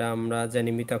 যেটা আমরা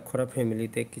জানি মিতাক্ষরা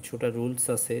ফ্যামিলিতে কিছুটা রুলস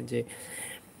আছে যে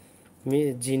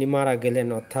যিনি মারা গেলেন,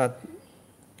 অর্থাৎ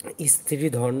স্ত্রী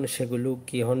ধন, সেগুলো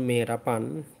কি হন, মেয়েরা পান।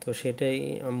 তো সেটাই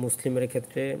মুসলিমের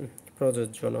ক্ষেত্রে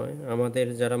প্রযোজ্য নয়। আমাদের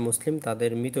যারা মুসলিম,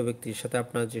 তাদের মৃত ব্যক্তির সাথে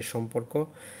আপনার যে সম্পর্ক,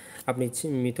 আপনি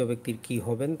মৃত ব্যক্তির কি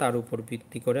হবেন তার উপর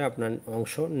ভিত্তি করে আপনার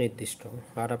অংশ নির্দিষ্ট।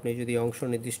 আর আপনি যদি অংশ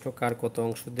নির্দিষ্ট কার কত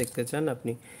অংশ দেখতে চান,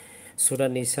 আপনি সূরা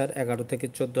নিসার 11 থেকে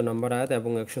 14 নম্বর আয়াত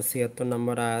এবং 176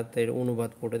 নম্বর আয়াতের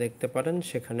অনুবাদ পড়ে দেখতে পারেন।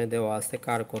 সেখানে দেওয়া আছে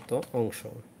কার কত অংশ।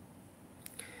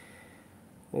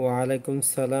 ওয়ালাইকুম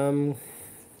সালাম।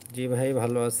 জি ভাই,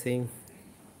 ভালো আছি।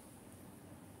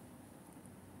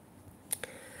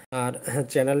 আর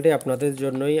চ্যানেলটি আপনাদের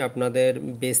জন্যই, আপনাদের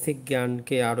বেসিক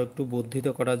জ্ঞানকে আরও একটু বর্ধিত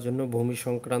করার জন্য, ভূমি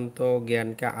সংক্রান্ত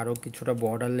জ্ঞানকে আরও কিছুটা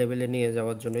বর্ডার লেভেলে নিয়ে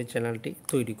যাওয়ার জন্যই চ্যানেলটি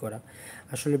তৈরি করা।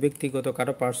 আসলে ব্যক্তিগত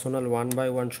কারো পার্সোনাল 1 by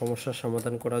 1 সমস্যার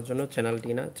সমাধান করার জন্য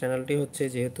চ্যানেলটি না। চ্যানেলটি হচ্ছে,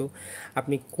 যেহেতু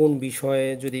আপনি কোন বিষয়ে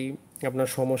যদি আপনার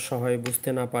সমস্যা হয়, বুঝতে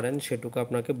না পারেন, সেটুকু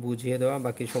আপনাকে বুঝিয়ে দেওয়া,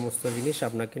 বাকি সমস্ত জিনিস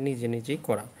আপনাকে নিজে নিজেই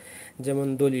করা। যেমন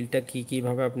দলিলটা কী,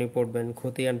 কীভাবে আপনি পড়বেন,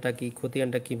 খতিয়ানটা কী,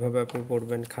 খতিয়ানটা কীভাবে আপনি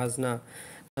পড়বেন, খাজনা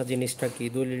জিনিসটা কি,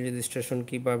 দলিল রেজিস্ট্রেশন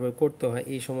কিভাবে করতে হয়,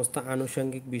 এই সমস্ত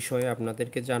আনুষঙ্গিক বিষয়ে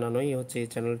আপনাদেরকে জানানোই হচ্ছে এই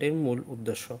চ্যানেলটির মূল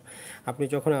উদ্দেশ্য। আপনি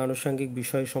যখন আনুষঙ্গিক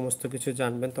বিষয়ে সমস্ত কিছু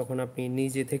জানবেন, তখন আপনি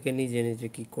নিজে থেকে নিজে নিজে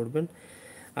কি করবেন,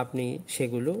 আপনি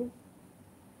সেগুলো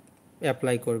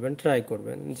অ্যাপ্লাই করবেন, ট্রাই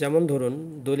করবেন। যেমন ধরুন,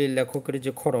 দলিল লেখকের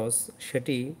যে খরচ,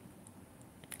 সেটি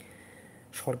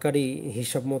সরকারি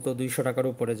হিসাব মতো 200 টাকার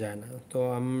উপরে যায় না। তো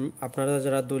আপনারা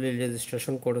যারা দলিল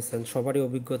রেজিস্ট্রেশন করেছেন, সবারই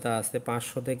অভিজ্ঞতা আছে,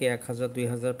 500 থেকে 1000,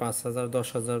 2000, 5000,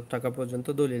 10,000 টাকা পর্যন্ত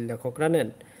দলিল লেখকরা নেন।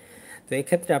 তো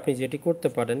এক্ষেত্রে আপনি যেটি করতে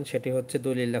পারেন, সেটি হচ্ছে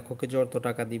দলিল লেখককে যত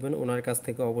টাকা দিবেন, ওনার কাছ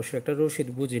থেকে অবশ্যই একটা রসিদ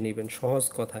বুঝে নেবেন। সহজ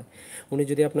কথায়, উনি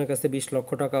যদি আপনার কাছে 20 লক্ষ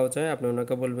টাকাও চায়, আপনি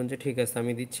ওনাকে বলবেন যে ঠিক আছে,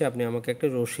 আমি দিচ্ছি, আপনি আমাকে একটা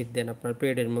রসিদ দেন আপনার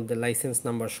পেডের মধ্যে লাইসেন্স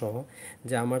নাম্বার সহ,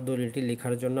 যে আমার দলিলটি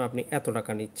লেখার জন্য আপনি এত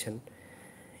টাকা নিচ্ছেন।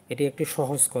 এটি একটি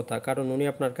সহজ কথা, কারণ উনি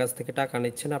আপনার কাছ থেকে টাকা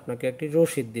নিচ্ছেন, আপনাকে একটি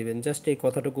রসিদ দিবেন। জাস্ট এই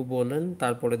কথাটুকু বলেন,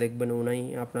 তারপরে দেখবেন উনি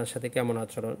আপনার সাথে কেমন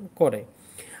আচরণ করে।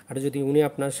 আর যদি উনি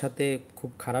আপনার সাথে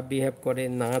খুব খারাপ বিহেভ করে,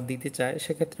 না দিতে চায়,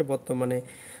 সেক্ষেত্রে বর্তমানে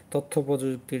তথ্য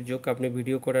প্রযুক্তির যুগ, আপনি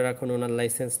ভিডিও করে রাখুন ওনার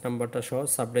লাইসেন্স নাম্বারটা সহ,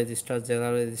 সাব রেজিস্ট্রার, জেলা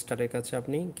রেজিস্ট্রারের কাছে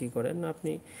আপনি কি করেন,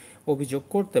 আপনি অভিযোগ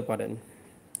করতে পারেন,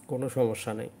 কোনো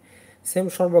সমস্যা নেই। সেম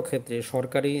সর্বক্ষেত্রে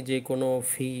সরকারি যে কোনো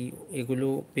ফি, এগুলো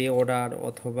পে অর্ডার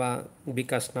অথবা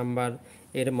বিকাশ নাম্বার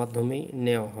এর মাধ্যমেই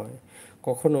নেওয়া হয়।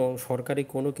 কখনো সরকারি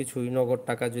কোনো কিছুই নগদ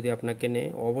টাকা যদি আপনাকে নেয়,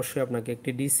 অবশ্যই আপনাকে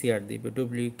একটি ডিসিআর দিবে,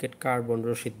 ডুপ্লিকেট কার্বন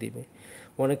রসিদ দিবে।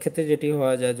 অনেক ক্ষেত্রে যেটি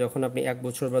হওয়া যায়, যখন আপনি 1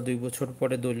 বছর বা 2 বছর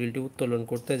পরে দলিলটি উত্তোলন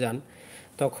করতে যান,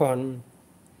 তখন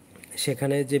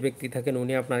সেখানে যে ব্যক্তি থাকেন,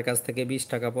 উনি আপনার কাছ থেকে 20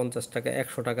 টাকা, 50 টাকা,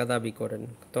 100 টাকা দাবি করেন।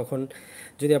 তখন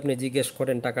যদি আপনি জিজ্ঞেস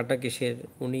করেন টাকাটা কিসের,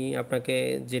 উনি আপনাকে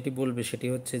যেটি বলবে সেটি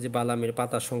হচ্ছে যে বালামের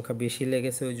পাতার সংখ্যা বেশি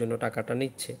লেগেছে, ওই জন্য টাকাটা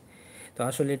নিচ্ছে। তো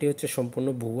আসলে এটি হচ্ছে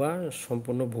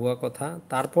সম্পূর্ণ ভুয়া কথা।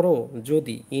 তারপরেও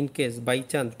যদি ইনকেস বাই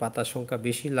চান্স পাতার সংখ্যা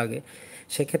বেশি লাগে,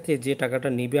 সেক্ষেত্রে যে টাকাটা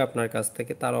নিবে আপনার কাছ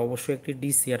থেকে, তার অবশ্যই একটি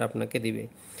ডিসিআর আপনাকে দিবে।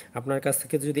 আপনার কাছ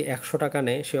থেকে যদি 100 টাকা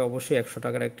নেয়, সে অবশ্যই 100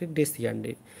 টাকার একটি ডিসিআর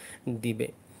দিবে।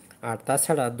 আর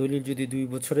তাছাড়া দলিল যদি 2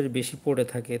 বছরের বেশি পড়ে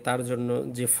থাকে, তার জন্য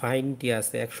যে ফাইনটি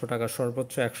আছে 100 টাকা,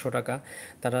 সর্বোচ্চ 100 টাকা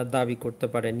তারা দাবি করতে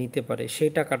পারে, নিতে পারে,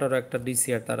 সেই টাকাটারও একটা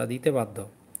ডিসিআর তারা দিতে বাধ্য।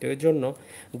 তো এর জন্য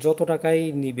যত টাকাই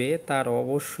নিবে, তার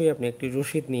অবশ্যই আপনি একটি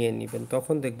রসিদ নিয়ে নেবেন।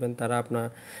 তখন দেখবেন তারা আপনার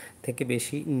থেকে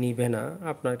বেশি নিবে না,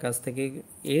 আপনার কাছ থেকে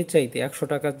এর চাইতে 100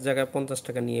 টাকার জায়গায় 50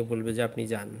 টাকা নিয়ে বলবে যে আপনি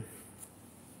যান।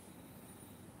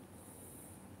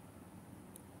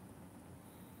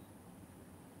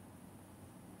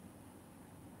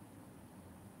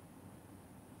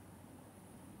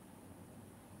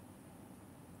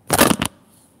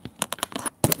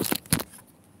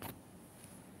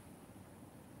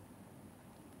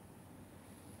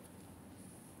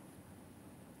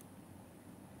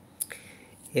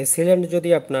 এসিল্যান্ড যদি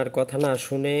আপনার কথা না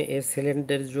শুনে,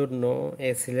 এসিল্যান্ডের জন্য,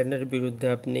 এসিল্যান্ডের বিরুদ্ধে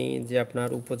আপনি যে আপনার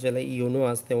উপজেলা ইউনো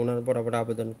আছে ওনার বরাবর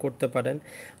আবেদন করতে পারেন।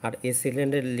 আর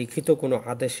এসিল্যান্ডের লিখিত কোনো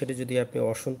আদেশের যদি আপনি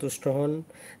অসন্তুষ্ট হন,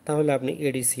 তাহলে আপনি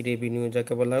এডিসি রেভিনিউ,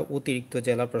 যাকে বলা হয় অতিরিক্ত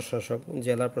জেলা প্রশাসক,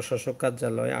 জেলা প্রশাসক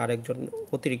কার্যালয়ে আরেকজন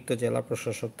অতিরিক্ত জেলা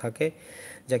প্রশাসক থাকে,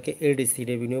 যাকে এডিসি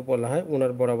রেভিনিউ বলা হয়,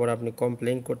 ওনার বরাবর আপনি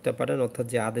কমপ্লেইন করতে পারেন, অর্থাৎ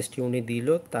যে আদেশটি উনি দিল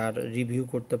তার রিভিউ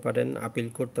করতে পারেন, আপিল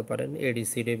করতে পারেন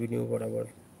এডিসি রেভিনিউ বরাবর।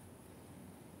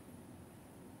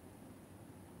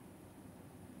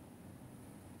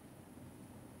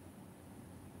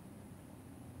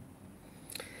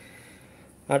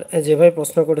 আর যে ভাই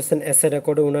প্রশ্ন করেছেন এস এ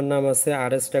রেকর্ডে ওনার নাম আছে,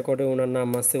 আর এস রেকর্ডে ওনার নাম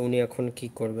আছে, উনি এখন কি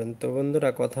করবেন? তো বন্ধুরা,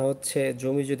 কথা হচ্ছে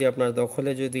জমি যদি আপনার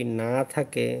দখলে যদি না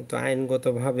থাকে, তো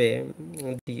আইনগতভাবে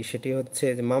সেটি হচ্ছে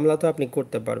যে মামলা তো আপনি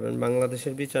করতে পারবেন।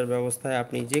 বাংলাদেশের বিচার ব্যবস্থায়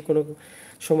আপনি যে কোনো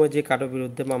সময় যে কারো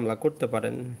বিরুদ্ধে মামলা করতে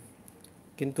পারেন।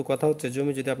 কিন্তু কথা হচ্ছে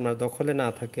জমি যদি আপনার দখলে না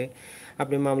থাকে,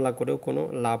 আপনি মামলা করেও কোনো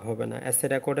লাভ হবে না। এস এ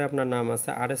রেকর্ডে আপনার নাম আছে,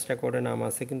 আর এস রেকর্ডে নাম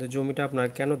আছে, কিন্তু জমিটা আপনার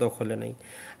কেন দখলে নেই?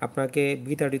 আপনাকে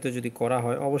বিতাড়িত যদি করা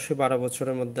হয়, অবশ্যই 12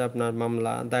 বছরের মধ্যে আপনার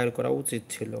মামলা দায়ের করা উচিত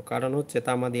ছিল। কারণ হচ্ছে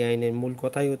তামাদি আইনের মূল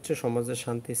কথাই হচ্ছে সমাজের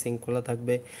শান্তি শৃঙ্খলা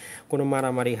থাকবে, কোনো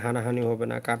মারামারি হানাহানি হবে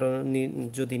না। কারণ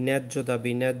যদি ন্যায্য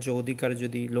দাবি, ন্যায্য অধিকার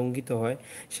যদি লঙ্ঘিত হয়,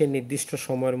 সে নির্দিষ্ট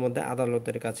সময়ের মধ্যে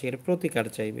আদালতের কাছে এর প্রতিকার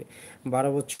চাইবে। 12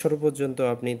 বছর পর্যন্ত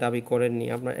আপনি দাবি করেননি,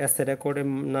 আপনার এসএ রেকর্ডে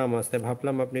নাম আছে,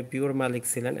 ভাবলাম আপনি পিওর মালিক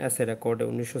ছিলেন এসএ রেকর্ডে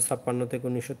 1956 থেকে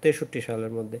 1963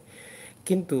 সালের মধ্যে,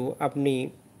 কিন্তু আপনি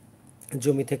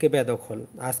জমি থেকে বেদখল।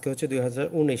 আজকে হচ্ছে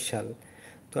 2019 সাল।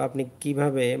 তো আপনি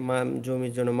কিভাবে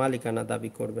জমির জন্য মালিকানা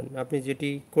দাবি করবেন? আপনি যেটি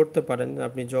করতে পারেন,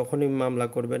 আপনি যখনই মামলা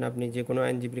করবেন, আপনি যে কোনো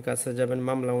আইনজীবীর কাছে যাবেন,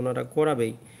 মামলা ওনারা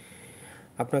করাবেই,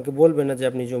 আপনাকে বলবে না যে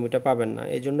আপনি জমিটা পাবেন না।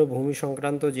 এই জন্য ভূমি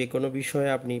সংক্রান্ত যে কোনো বিষয়ে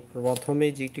আপনি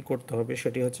প্রথমেই যেটি করতে হবে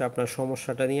সেটি হচ্ছে আপনার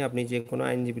সমস্যাটা নিয়ে আপনি যে কোনো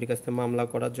আইনজীবীর কাছে মামলা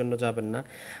করার জন্য যাবেন না।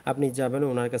 আপনি যাবেন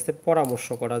ওনার কাছে পরামর্শ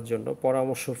করার জন্য।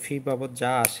 পরামর্শ ফি বাবদ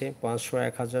যা আসে, 500,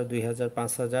 1000, 2000,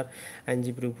 5000,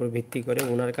 আইনজীবীর উপর ভিত্তি করে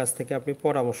ওনার কাছ থেকে আপনি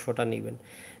পরামর্শটা নেবেন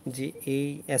যে এই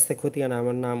এসে খতিয়ান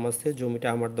আমার নাম আছে, জমিটা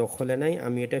আমার দখলে নাই,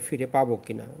 আমি এটা ফিরে পাবো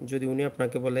কিনা। যদি উনি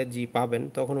আপনাকে বলে জি পাবেন,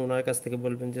 তখন ওনার কাছ থেকে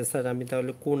বলবেন যে স্যার আমি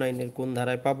তাহলে কোন আইনের কোন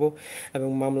ধারায় পাবো, এবং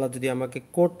মামলা যদি আমাকে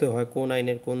করতে হয় কোন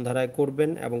আইনের কোন ধারায় করবেন,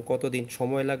 এবং কতদিন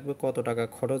সময় লাগবে, কত টাকা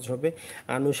খরচ হবে,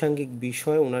 আনুষঙ্গিক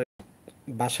বিষয় ওনার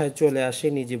বাসায় চলে আসে,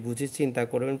 নিজে বুঝে চিন্তা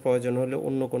করবেন। প্রয়োজন হলে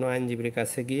অন্য কোনো আইনজীবীর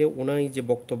কাছে গিয়ে উনি যে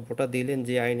বক্তব্যটা দিলেন,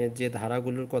 যে আইনের যে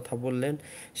ধারাগুলোর কথা বললেন,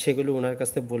 সেগুলো ওনার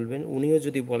কাছে বলবেন। উনিও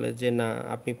যদি বলে যে না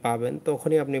আপনি পাবেন,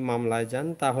 তখনই আপনি মামলায় যান।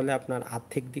 তাহলে আপনার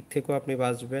আর্থিক দিক থেকেও আপনি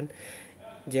বাঁচবেন,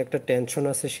 যে একটা টেনশন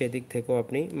আছে সেদিক থেকেও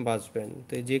আপনি বাঁচবেন।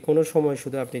 তো যে কোনো সময়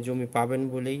শুধু আপনি জমি পাবেন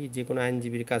বলেই যে কোনো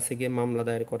আইনজীবীর কাছে গিয়ে মামলা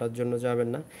দায়ের করার জন্য যাবেন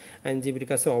না। আইনজীবীর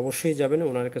কাছে অবশ্যই যাবেন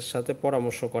ওনার সাথে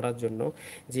পরামর্শ করার জন্য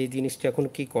যে এই জিনিসটা এখন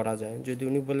কি করা যায়। যদি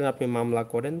উনি বলেন আপনি মামলা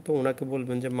করেন, তো ওনাকে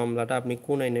বলবেন যে মামলাটা আপনি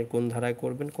কোন আইনের কোন ধারায়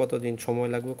করবেন, কতদিন সময়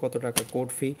লাগবে, কত টাকা কোর্ট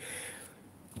ফি,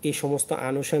 এই সমস্ত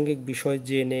আনুষঙ্গিক বিষয়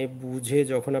জেনে বুঝে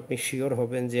যখন আপনি শিওর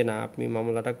হবেন যে না আপনি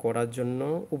মামলাটা করার জন্য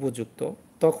উপযুক্ত,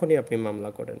 তখনই আপনি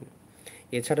মামলা করেন।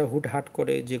 এছাড়া হুটহাট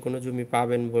করে যে কোনো জমি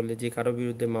পাবেন বলে যে কারো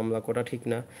বিরুদ্ধে মামলা করা ঠিক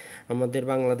না। আমাদের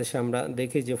বাংলাদেশে আমরা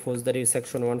দেখি যে ফৌজদারি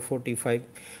সেকশন 145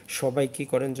 সবাই কী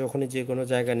করেন, যখনই যে কোনো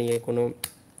জায়গা নিয়ে কোনো,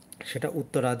 সেটা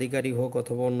উত্তরাধিকারী হোক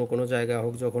অথবা অন্য কোনো জায়গা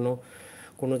হোক, যখনও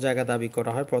কোনো জায়গা দাবি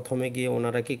করা হয়, প্রথমে গিয়ে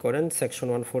ওনারা কী করেন, সেকশন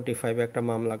 145 একটা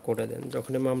মামলা করে দেন।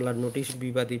 যখনই মামলার নোটিশ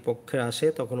বিবাদী পক্ষে আসে,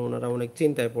 তখন ওনারা অনেক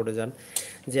চিন্তায় পড়ে যান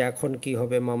যে এখন কি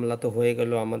হবে, মামলা তো হয়ে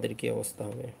গেল, আমাদের কি অবস্থা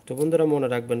হবে। তো বন্ধুরা মনে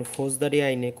রাখবেন, ফৌজদারি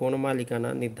আইনে কোনো মালিকানা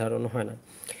নির্ধারণ হয় না।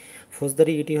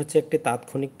 ফৌজদারি এটি হচ্ছে একটি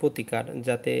তাৎক্ষণিক প্রতিকার,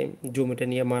 যাতে জমিটা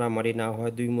নিয়ে মারামারি না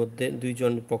হয়,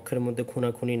 দুইজন পক্ষের মধ্যে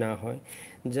খুনাখুনি না হয়।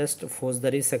 জাস্ট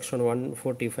ফৌজদারি সেকশন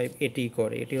 145 এটিই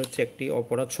করে। এটি হচ্ছে একটি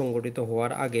অপরাধ সংগঠিত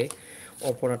হওয়ার আগে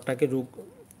অপরাধটাকে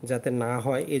যাতে না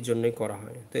হয় এই জন্যই করা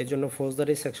হয়। তো এই জন্য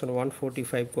ফৌজদারি সেকশন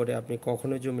 145 করে আপনি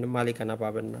কখনোই জমির মালিকানা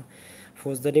পাবেন না।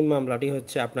 ফৌজদারি মামলাটি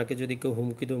হচ্ছে আপনাকে যদি কেউ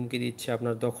হুমকি ধুমকি দিচ্ছে,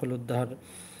 আপনার দখল উদ্ধার,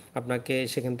 আপনাকে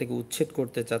সেখান থেকে উচ্ছেদ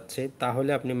করতে চাচ্ছে, তাহলে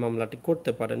আপনি মামলাটি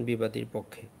করতে পারেন বিবাদীর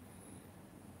পক্ষে।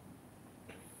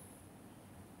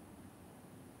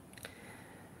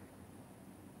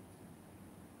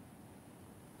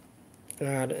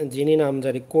 আর যিনি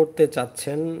নামজারি করতে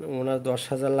চাচ্ছেন, ওনার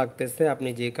 10,000 লাগতেছে। আপনি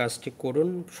যে কাজটি করুন,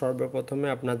 সর্বপ্রথমে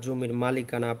আপনার জমির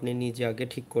মালিকানা আপনি নিজে আগে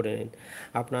ঠিক করে নিন।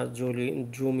 আপনার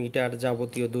জমিটার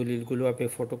যাবতীয় দলিলগুলো আপনি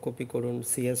ফটোকপি করুন,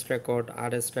 CS record,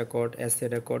 RS record, SA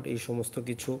record, এই সমস্ত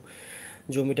কিছু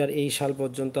জমিটার এই সাল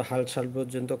পর্যন্ত হাল সাল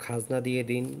পর্যন্ত খাজনা দিয়ে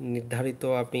দিন। নির্ধারিত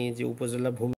আপনি যে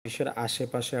উপজেলা ভূমি অফিসের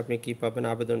আশেপাশে আপনি কি পাবেন,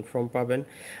 আবেদন ফর্ম পাবেন।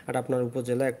 আর আপনার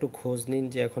উপজেলা একটু খোঁজ নিন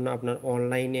যে এখন আপনার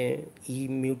অনলাইনে ই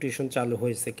মিউটেশন চালু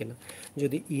হয়েছে কিনা।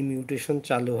 যদি ই মিউটেশন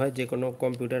চালু হয়, যে কোনো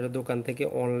কম্পিউটারের দোকান থেকে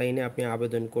অনলাইনে আপনি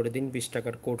আবেদন করে দিন 20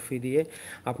 টাকার কোড ফি দিয়ে।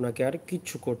 আপনাকে আর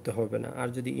কিচ্ছু করতে হবে না। আর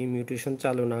যদি ই মিউটেশন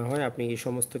চালু না হয়, আপনি এই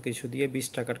সমস্ত কিছু দিয়ে 20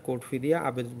 টাকার কোড ফি দিয়ে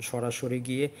আবেদন সরাসরি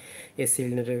গিয়ে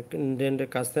এসিডেন্টের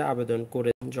কাছে আবেদন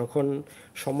করে যখন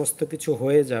সমস্ত কিছু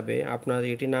হয়ে যাবে, আপনার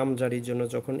এটি নামজারির জন্য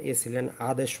যখন এসিলেন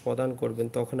আদেশ প্রদান করবেন,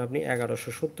 তখন আপনি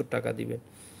 1170 টাকা দিবেন,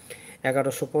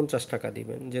 1150 টাকা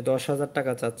দিবেন। যে 10,000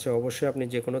 টাকা চাচ্ছে, অবশ্যই আপনি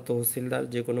যে কোনো তহসিলদার,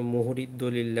 যে কোনো মুহুরি,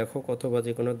 দলিল লেখক অথবা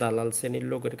যে কোনো দালাল শ্রেণীর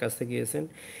লোকের কাছে গিয়েছেন,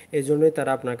 এই জন্যই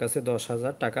তারা আপনার কাছে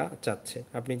 10,000 টাকা চাচ্ছে।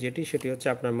 আপনি সেটি হচ্ছে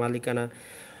আপনার মালিকানা।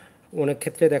 অনেক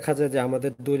ক্ষেত্রে দেখা যায় যে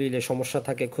আমাদের দলিলে সমস্যা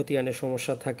থাকে, খতিয়ানে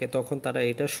সমস্যা থাকে, তখন তারা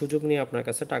এটার সুযোগ নিয়ে আপনার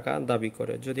কাছে টাকা দাবি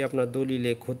করে। যদি আপনার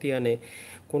দলিলে খতিয়ানে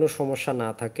কোনো সমস্যা না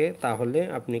থাকে, তাহলে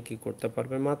আপনি কি করতে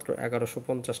পারবেন, মাত্র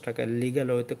 1150 টাকায় লিগ্যাল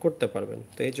ওয়েতে করতে পারবেন।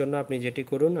 তো এই জন্য আপনি যেটি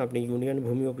করুন, আপনি ইউনিয়ন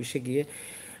ভূমি অফিসে গিয়ে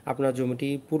আপনার জমিটি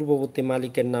পূর্ববর্তী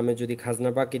মালিকের নামে যদি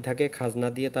খাজনা বাকি থাকে, খাজনা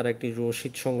দিয়ে তার একটি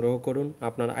রসিদ সংগ্রহ করুন।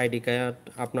 আপনার আইডি কার্ড,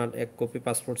 আপনার 1 কপি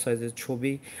পাসপোর্ট সাইজের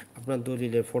ছবি, আপনার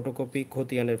দলিলের ফটোকপি,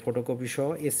 খতিয়ানের ফটোকপি সহ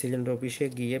এই সিলিন্ডার অফিসে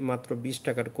গিয়ে মাত্র 20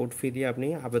 টাকার কোড ফি দিয়ে আপনি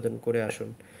আবেদন করে আসুন।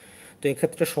 তো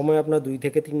এক্ষেত্রে সময় আপনার 2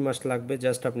 থেকে 3 মাস লাগবে।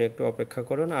 জাস্ট আপনি একটু অপেক্ষা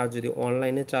করুন। আর যদি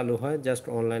অনলাইনে চালু হয়, জাস্ট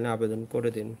অনলাইনে আবেদন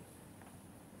করে দিন।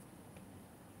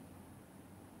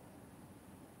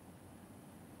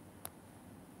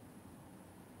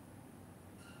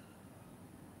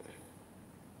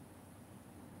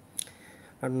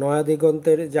 আর নয়া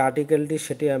দিগন্তের যে আর্টিকেলটি,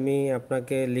 সেটি আমি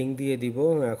আপনাকে লিঙ্ক দিয়ে দিব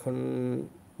এখন।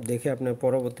 দেখে আপনার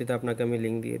পরবর্তীতে আপনাকে আমি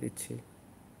লিঙ্ক দিয়ে দিচ্ছি।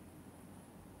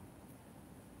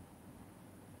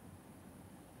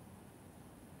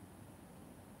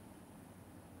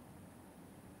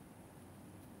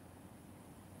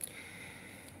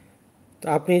 তো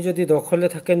আপনি যদি দখলে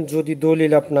থাকেন, যদি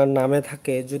দলিল আপনার নামে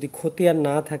থাকে, যদি খতিয়ান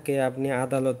না থাকে, আপনি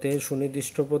আদালতে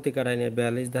সুনির্দিষ্ট প্রতিকার আইনের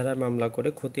 42 ধারায় মামলা করে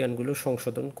খতিয়ানগুলো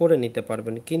সংশোধন করে নিতে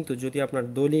পারবেন। কিন্তু যদি আপনার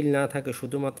দলিল না থাকে,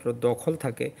 শুধুমাত্র দখল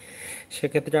থাকে,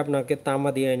 সেক্ষেত্রে আপনাকে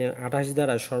তামাদি আইনের 28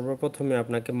 ধারায় সর্বপ্রথমে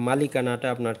আপনাকে মালিকানাটা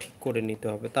আপনার ঠিক করে নিতে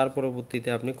হবে। তার পরবর্তীতে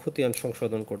আপনি খতিয়ান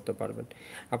সংশোধন করতে পারবেন।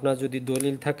 আপনার যদি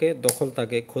দলিল থাকে, দখল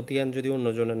থাকে, খতিয়ান যদি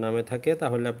অন্যজনের নামে থাকে,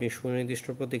 তাহলে আপনি সুনির্দিষ্ট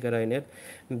প্রতিকার আইনের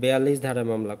 42 ধারায়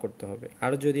মামলা করতে হবে।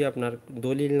 আর যদি আপনার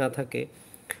দলিল না থাকে,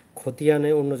 খতিয়ানে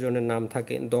অন্যজনের নাম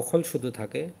থাকে, দখল শুধু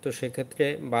থাকে, তো সেক্ষেত্রে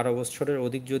 12 বছরের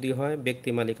অধিক যদি হয় ব্যক্তি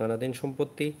মালিকানাধীন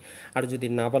সম্পত্তি, আর যদি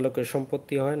নাবালকের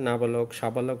সম্পত্তি হয়, নাবালক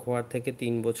সাবালক হওয়ার থেকে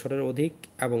 3 বছরের অধিক,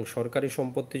 এবং সরকারি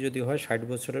সম্পত্তি যদি হয় 60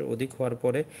 বছরের অধিক হওয়ার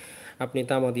পরে, আপনি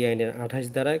তামাদি আইনের 28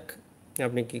 ধারায়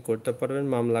আপনি কি করতে পারবেন,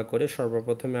 মামলা করে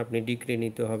সর্বপ্রথমে আপনি ডিক্রি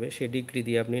নিতে হবে, সেই ডিক্রি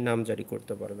দিয়ে আপনি নামজারি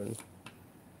করতে পারবেন।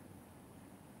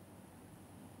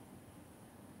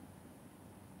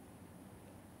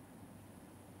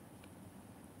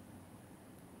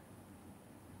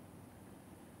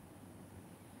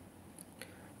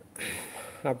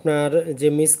 আপনার যে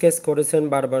মিসকেস করেছেন,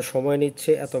 বারবার সময়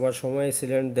নিচ্ছে, এতবার সময়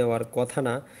সিলিন্ডার দেওয়ার কথা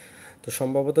না। তো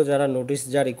সম্ভবত যারা নোটিশ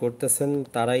জারি করতেছেন,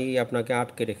 তারাই আপনাকে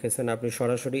আটকে রেখেছেন। আপনি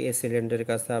সরাসরি সিলিন্ডারের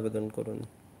কাছে আবেদন করুন।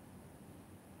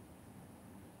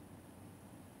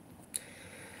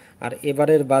 আর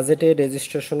এবারের বাজেটে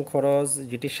রেজিস্ট্রেশন খরচ,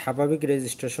 যেটি স্বাভাবিক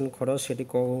রেজিস্ট্রেশন খরচ, সেটি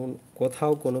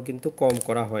কোথাও কোনো কিন্তু কম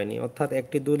করা হয়নি। অর্থাৎ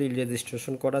একটি দলিল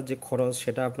রেজিস্ট্রেশন করার যে খরচ,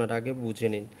 সেটা আপনারা আগে বুঝে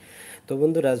নিন। তো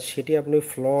বন্ধুরা, সেটি আপনি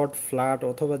ফ্ল্যাট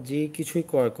অথবা যে কিছুই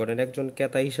ক্রয় করেন, একজন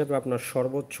ক্রেতা হিসাবে আপনার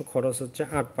সর্বোচ্চ খরচ হচ্ছে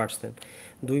 8%।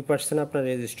 2% আপনার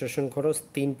রেজিস্ট্রেশন খরচ,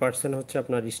 3% হচ্ছে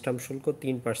আপনার স্টাম্প শুল্ক,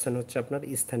 3% হচ্ছে আপনার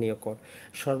স্থানীয় কর।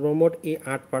 সর্বমোট এই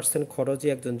 8% খরচই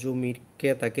একজন জমির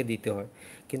ক্রেতাকে দিতে হয়।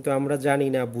 কিন্তু আমরা জানি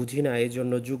না, বুঝি না, এই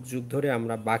জন্য যুগ যুগ ধরে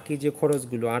আমরা বাকি যে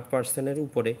খরচগুলো 8%-এর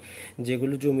উপরে,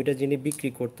 যেগুলো জমিটা যিনি বিক্রি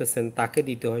করতেছেন তাকে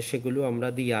দিতে হয়, সেগুলো আমরা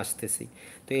দিয়ে আসতেছি।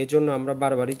 তো এই জন্য আমরা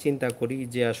বারবারই চিন্তা করি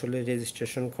যে আসলে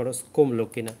রেজিস্ট্রেশন খরচ কমলো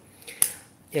কিনা।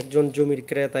 একজন জমির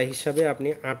ক্রেতা হিসাবে আপনি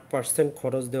 8%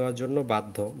 খরচ দেওয়ার জন্য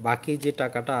বাধ্য। বাকি যে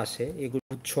টাকাটা আসে, এগুলো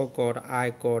উৎস কর,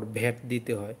 আয়কর, ভ্যাট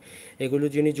দিতে হয়। এগুলো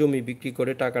যিনি জমি বিক্রি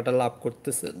করে টাকাটা লাভ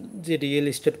করতেছে, যে রিয়েল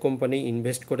এস্টেট কোম্পানি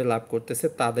ইনভেস্ট করে লাভ করতেছে,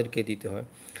 তাদেরকে দিতে হয়।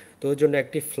 তো ওই জন্য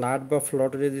একটি ফ্ল্যাট বা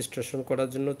প্লট রেজিস্ট্রেশন করার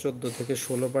জন্য 14 থেকে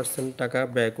 16% টাকা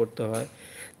ব্যয় করতে হয়।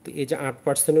 তো এই যে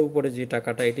 8%-এর উপরে যে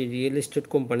টাকাটা, এটি রিয়েল এস্টেট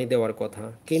কোম্পানি দেওয়ার কথা।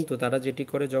 কিন্তু তারা যেটি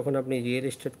করে, যখন আপনি রিয়েল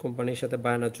এস্টেট কোম্পানির সাথে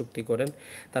বায়না চুক্তি করেন,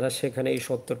 তারা সেখানে এই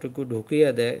সত্যটুকু ঢুকিয়ে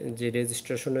দেয় যে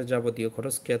রেজিস্ট্রেশনের যাবতীয়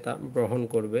খরচ ক্রেতা বহন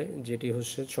করবে, যেটি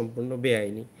হচ্ছে সম্পূর্ণ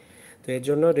বেআইনি। তো এর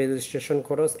জন্য রেজিস্ট্রেশন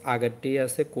খরচ আগেরটিই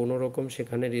আছে, কোনো রকম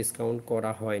সেখানে ডিসকাউন্ট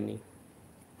করা হয়নি।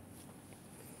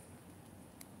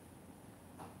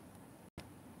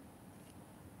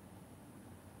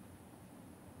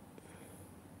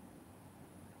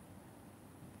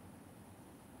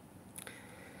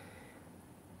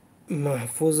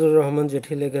 মাহফুজুর রহমান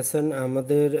জেঠি লিখেছেন,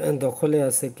 আমাদের দখলে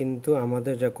আছে কিন্তু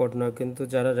আমাদের রেকর্ড না, কিন্তু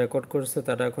যারা রেকর্ড করছে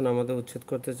তারা এখন আমাদের উচ্ছেদ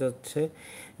করতে চাচ্ছে।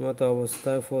 মতো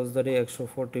অবস্থায় ফৌজদারি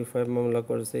 145 মামলা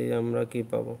করেছে, আমরা কি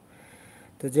পাবো?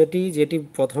 তো যেটি যেটি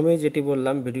প্রথমেই যেটি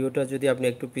বললাম, ভিডিওটা যদি আপনি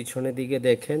একটু পিছনের দিকে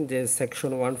দেখেন, যে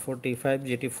সেকশন 145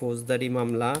 যেটি ফৌজদারি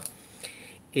মামলা,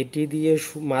 এটি দিয়ে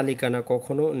মালিকানা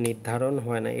কখনো নির্ধারণ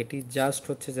হয় না। এটি জাস্ট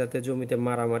হচ্ছে যাতে জমিতে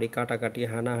মারামারি, কাটাকাটি,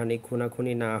 হানাহানি,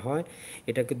 খুনাখুনি না হয়,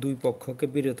 এটাকে দুই পক্ষকে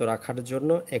বিরত রাখার জন্য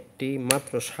একটি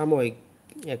মাত্র সাময়িক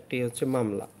একটি হচ্ছে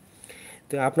মামলা।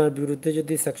 তো আপনার বিরুদ্ধে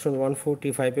যদি সেকশন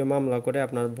 145-এ মামলা করে,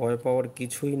 আপনার ভয় পাওয়ার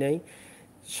কিছুই নাই।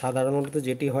 সাধারণত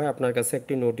যেটি হয়, আপনার কাছে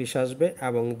একটি নোটিশ আসবে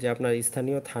এবং যে আপনার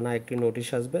স্থানীয় থানা একটি নোটিশ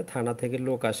আসবে, থানা থেকে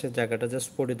লোক আসে, জায়গাটা জাস্ট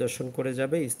পরিদর্শন করে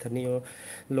যাবে, স্থানীয়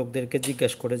লোকদেরকে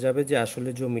জিজ্ঞেস করে যাবে যে আসলে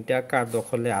জমিটা কার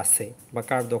দখলে আছে বা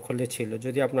কার দখলে ছিল।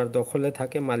 যদি আপনার দখলে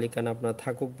থাকে, মালিকানা আপনার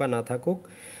থাকুক বা না থাকুক,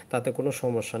 তাতে কোনো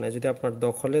সমস্যা নেই। যদি আপনার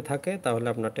দখলে থাকে তাহলে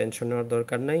আপনার টেনশন নেওয়ার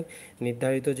দরকার নাই।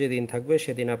 নির্ধারিত যে দিন থাকবে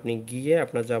সেদিন আপনি গিয়ে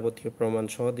আপনার যাবতীয় প্রমাণ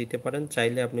সহ দিতে পারেন।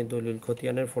 চাইলে আপনি দলিল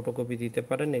খতিয়ানের ফটোকপি দিতে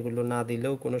পারেন, এগুলো না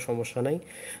দিলেও কোনো সমস্যা নাই।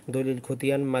 দলিল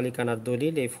খতিয়ান, মালিকানার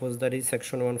দলিল, এই ফৌজদারি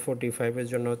সেকশন 145-এর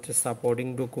জন্য হচ্ছে সাপোর্টিং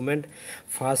ডকুমেন্ট।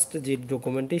 ফার্স্ট যে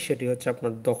ডকুমেন্টটি সেটি হচ্ছে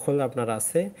আপনার দখল আপনার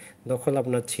আছে, দখল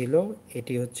আপনার ছিল,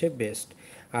 এটি হচ্ছে বেস্ট।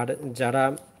 আর যারা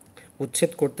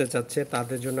উচ্ছেদ করতে চাচ্ছে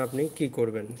তাদের জন্য আপনি কি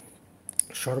করবেন?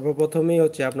 সর্বপ্রথমেই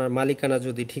হচ্ছে আপনার মালিকানা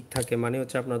যদি ঠিক থাকে, মানে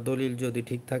হচ্ছে আপনার দলিল যদি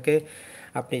ঠিক থাকে,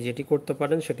 আপনি যেটি করতে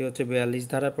পারেন সেটি হচ্ছে 42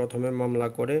 ধারায় প্রথমে মামলা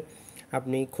করে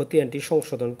আপনি খতিয়ানটি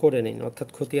সংশোধন করে নিন, অর্থাৎ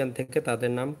খতিয়ান থেকে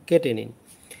তাদের নাম কেটে নিন।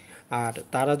 আর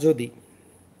তারা যদি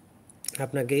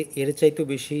আপনাকে এর চাইতে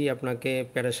বেশি আপনাকে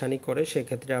পেরেশানি করে,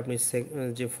 সেক্ষেত্রে আপনি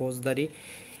যে ফৌজদারি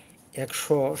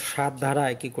 107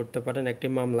 ধারায় কী করতে পারেন, একটি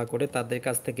মামলা করে তাদের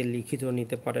কাছ থেকে লিখিত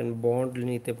নিতে পারেন, বন্ড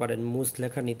নিতে পারেন,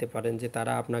 মুচলেখা নিতে পারেন যে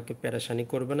তারা আপনাকে পেরেশানি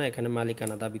করবে না, এখানে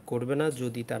মালিকানা দাবি করবে না।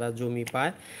 যদি তারা জমি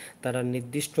পায়, তারা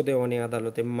নির্দিষ্ট দেওয়ানি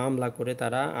আদালতে মামলা করে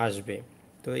তারা আসবে।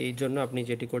 তো এই জন্য আপনি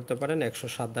যেটি করতে পারেন,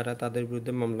 107 ধারা তাদের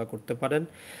বিরুদ্ধে মামলা করতে পারেন।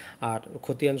 আর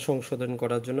খতিয়ান সংশোধন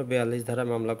করার জন্য 42 ধারা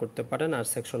মামলা করতে পারেন। আর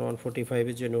সেকশন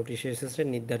 145-এর যে নোটিশ এসেছে,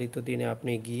 নির্ধারিত দিনে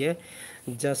আপনি গিয়ে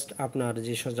জাস্ট আপনার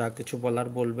যেসব যা কিছু বলার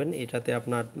বলবেন, এটাতে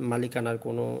আপনার মালিকানার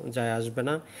কোনো যায় আসবে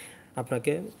না,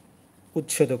 আপনাকে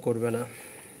উচ্ছেদ করবে না।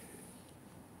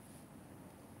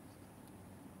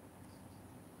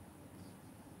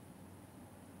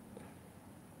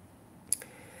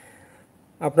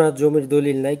 আপনার জমির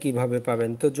দলিল নাই, কিভাবে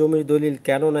পাবেন? তো জমির দলিল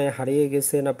কেন নাই, হারিয়ে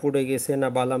গেছে না পুড়ে গেছে না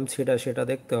বালাম ছিঁড়া, সেটা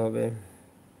দেখতে হবে।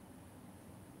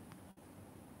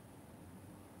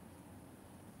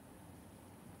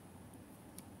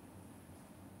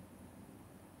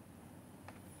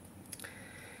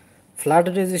 ফ্লাড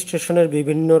রেজিস্ট্রেশনের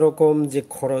বিভিন্ন রকম যে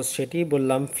খরচ, সেটি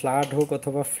বললাম। ফ্লাড হোক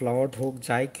অথবা ফ্লড হোক,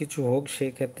 যাই কিছু হোক,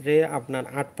 সেক্ষেত্রে আপনার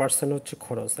 8% হচ্ছে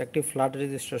খরচ। একটি ফ্লাড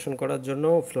রেজিস্ট্রেশন করার জন্য,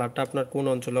 ফ্লাডটা আপনার কোন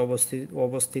অঞ্চলে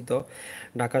অবস্থিত,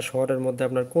 ঢাকা শহরের মধ্যে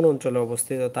আপনার কোন অঞ্চলে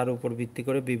অবস্থিত, তার উপর ভিত্তি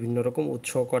করে বিভিন্ন রকম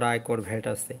উৎস কর, আয়কর, ভ্যাট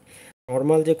আছে।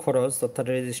 নর্মাল যে খরচ, অর্থাৎ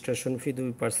রেজিস্ট্রেশন ফি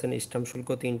 2%, স্টাম্প শুল্ক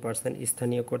 3%,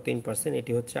 স্থানীয় কর 3%,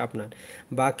 এটি হচ্ছে আপনার।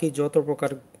 বাকি যত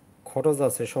প্রকার খরচ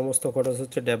আছে, সমস্ত খরচ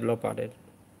হচ্ছে ডেভেলপারের,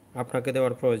 আপনাকে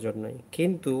দেওয়ার প্রয়োজন নাই।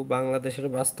 কিন্তু বাংলাদেশের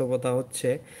বাস্তবতা হচ্ছে,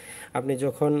 আপনি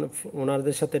যখন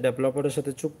ওনাদের সাথে, ডেভেলপারের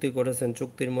সাথে চুক্তি করেছেন,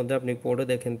 চুক্তির মধ্যে আপনি পড়ে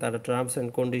দেখেন তারা টার্মস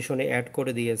অ্যান্ড কন্ডিশনে অ্যাড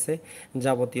করে দিয়েছে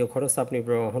যাবতীয় খরচ আপনি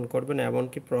গ্রহণ করবেন,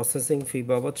 এমনকি প্রসেসিং ফি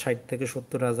বাবদ 60 থেকে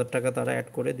 70 হাজার টাকা তারা অ্যাড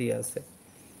করে দিয়ে আছে।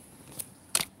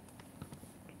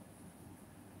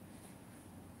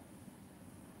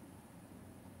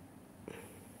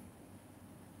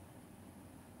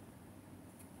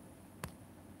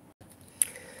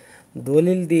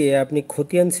 দলিল দিয়ে আপনি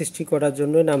খতিয়ান সৃষ্টি করার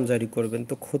জন্য নামজারি করবেন,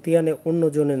 তো খতিয়ানে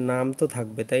অন্যজনের নাম তো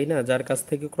থাকবে, তাই না? যার কাছ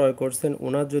থেকে ক্রয় করছেন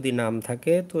ওনার যদি নাম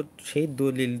থাকে, তো সেই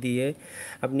দলিল দিয়ে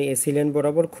আপনি এসিল্যান্ড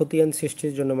বরাবর খতিয়ান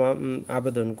সৃষ্টির জন্য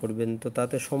আবেদন করবেন, তো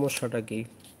তাতে সমস্যাটা কি?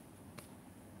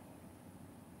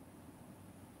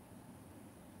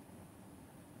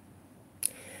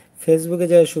 ফেসবুকে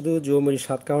যায় শুধু জমির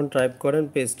সাতকাহন টাইপ করেন,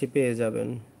 পেজটি পেয়ে যাবেন।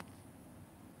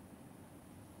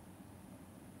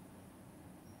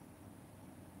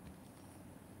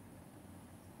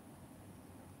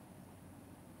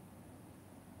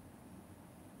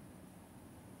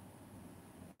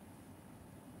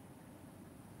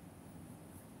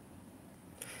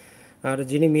 আর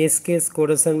যিনি মিস কেস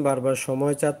করেছেন, বারবার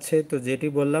সময় চাচ্ছে, তো যেটি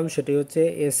বললাম সেটি হচ্ছে,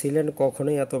 এ সিলেন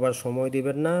কখনোই এতবার সময়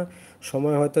দিবেন না।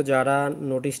 সময় হয়তো যারা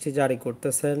নোটিশটি জারি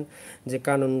করতেছেন, যে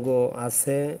কানুনগো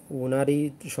আছে, উনারই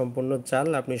সম্পূর্ণ চাল।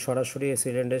 আপনি সরাসরি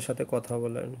এসিলেন্টের সাথে কথা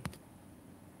বলেন।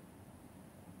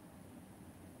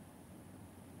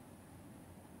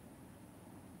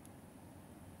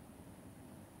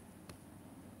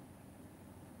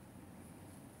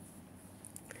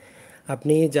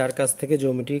 আপনি যার কাছ থেকে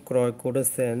জমিটি ক্রয়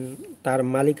করেছেন তার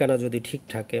মালিকানা যদি ঠিক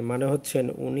থাকে, মানে হচ্ছেন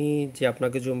উনি যে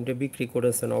আপনাকে জমিটি বিক্রি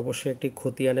করেছেন অবশ্যই একটি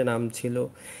খতিয়ানে নাম ছিল,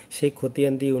 সেই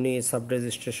খতিয়ান দিয়ে উনি সাব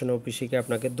রেজিস্ট্রেশন অফিসে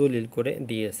আপনাকে দলিল করে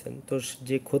দিয়েছেন। তো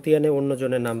যে খতিয়ানে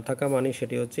অন্যজনের নাম থাকা মানে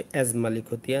সেটি হচ্ছে এজমালি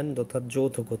খতিয়ান অর্থাৎ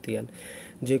যৌথ খতিয়ান,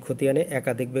 যে খতিয়ানে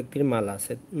একাধিক ব্যক্তির মাল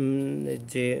আছে,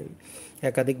 যে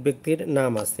একাধিক ব্যক্তির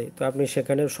নাম আছে। তো আপনি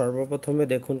সেখানে সর্বপ্রথমে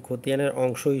দেখুন খতিয়ানের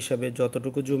অংশ হিসাবে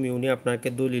যতটুকু জমি উনি আপনাকে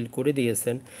দলিল করে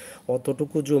দিয়েছেন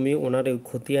অতটুকু জমি ওনার ওই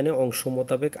খতিয়ানে অংশ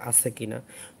মোতাবেক আছে কিনা।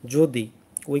 যদি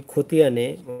ওই খতিয়ানে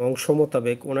অংশ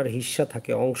মোতাবেক ওনার হিস্সা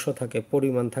থাকে, অংশ থাকে,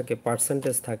 পরিমাণ থাকে,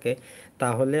 পার্সেন্টেজ থাকে,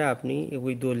 তাহলে আপনি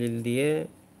ওই দলিল দিয়ে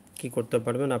কি করতে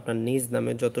পারবেন, আপনার নিজ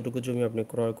নামে যতটুকু জমি আপনি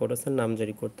ক্রয় করেছেন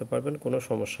নামজারি করতে পারবেন, কোনো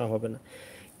সমস্যা হবে না।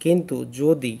 কিন্তু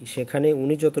যদি সেখানে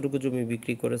উনি যতটুকু জমি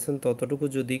বিক্রি করেছেন ততটুকু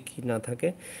যদি কি না থাকে,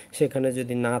 সেখানে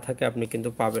যদি না থাকে আপনি কিন্তু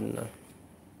পাবেন না।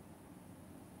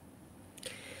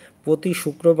 প্রতি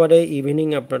শুক্রবারে ইভিনিং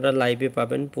আপনারা লাইভে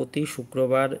পাবেন, প্রতি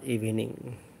শুক্রবার ইভিনিং।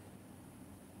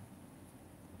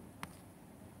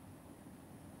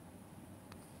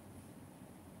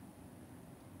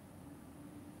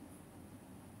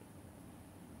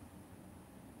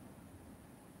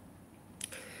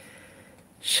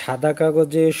 সাদা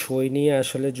কাগজে সই নিয়ে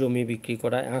আসলে জমি বিক্রি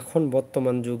করা এখন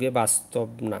বর্তমান যুগে বাস্তব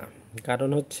না। কারণ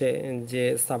হচ্ছে যে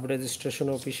সাব রেজিস্ট্রেশন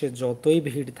অফিসে যতই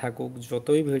ভিড়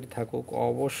থাকুক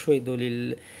অবশ্যই দলিল,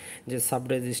 যে সাব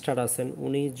রেজিস্ট্রার আছেন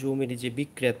উনি জমির যে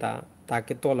বিক্রেতা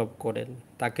তাকে তলব করেন,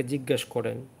 তাকে জিজ্ঞেস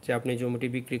করেন যে আপনি জমিটি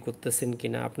বিক্রি করতেছেন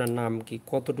কিনা, আপনার নাম কি,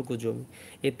 কতটুকু জমি।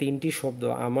 এই তিনটি শব্দ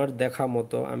আমার দেখা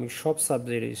মতো আমি সব সাব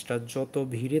রেজিস্ট্রার যত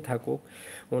ভিড়ে থাকুক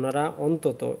ওনারা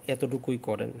অন্তত এতটুকুই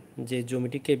করেন, যে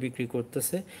জমিটি কে বিক্রি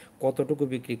করতেছে, কতটুকু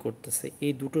বিক্রি করতেছে,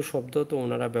 এই দুটো শব্দ তো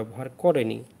ওনারা ব্যবহার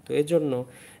করেনি। তো এজন্য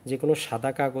যে কোনো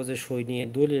সাদা কাগজে সই নিয়ে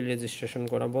দলিল রেজিস্ট্রেশন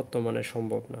করা বর্তমানে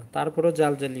সম্ভব না। তারপরেও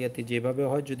জাল জালিয়াতি যেভাবে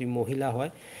হয়, যদি মহিলা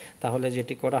হয় তাহলে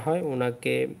যেটি করা হয়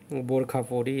ওনাকে বোরখা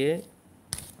পরিয়ে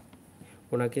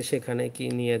ওনাকে সেখানে কি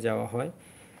নিয়ে যাওয়া হয়।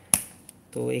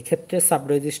 তো এক্ষেত্রে সাব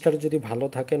রেজিস্ট্রার যদি ভালো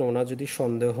থাকেন, ওনার যদি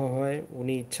সন্দেহ হয়,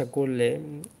 উনি ইচ্ছা করলে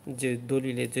যে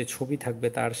দলিলে যে ছবি থাকবে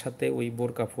তার সাথে ওই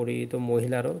বোরকা পরিহিত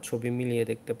মহিলারও ছবি মিলিয়ে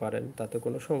দেখতে পারেন, তাতে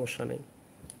কোনো সমস্যা নেই।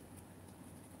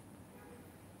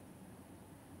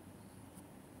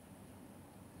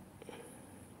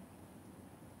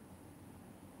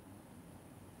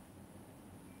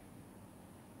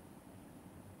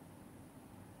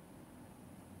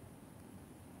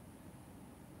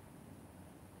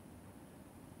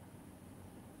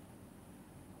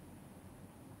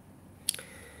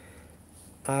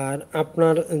 আর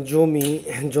আপনার জমি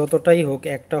যতটাই হোক,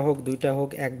 একটা হোক, দুইটা হোক,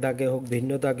 এক দাগে হোক,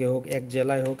 ভিন্ন দাগে হোক, এক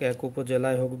জেলায় হোক, এক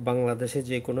উপজেলায় হোক, বাংলাদেশে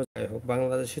যে কোনো জায়গায় হোক,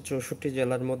 বাংলাদেশে 64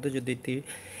 জেলার মধ্যে যদি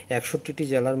 61টি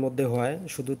জেলার মধ্যে হয়,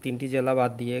 শুধু 3টি জেলা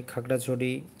বাদ দিয়ে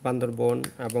খাগড়াছড়ি, বান্দরবন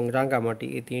এবং রাঙ্গামাটি,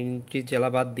 এই 3টি জেলা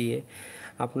বাদ দিয়ে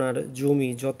আপনার জমি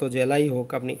যত জেলাই হোক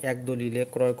আপনি এক দলিলে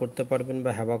ক্রয় করতে পারবেন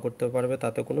বা হেবা করতে পারবে,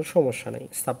 তাতে কোনো সমস্যা নেই।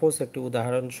 সাপোজ একটি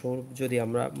উদাহরণস্বরূপ যদি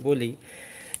আমরা বলি,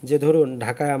 যে ধরুন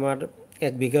ঢাকায় আমার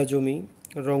 1 বিঘা জমি,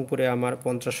 রংপুরে আমার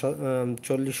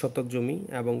 40 শতক জমি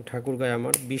এবং ঠাকুরগাঁয়ে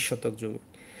আমার 20 শতক জমি,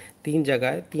 3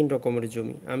 জায়গায় 3 রকমের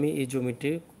জমি। আমি এই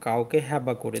জমিটি কাউকে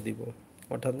হ্যাবা করে দিব,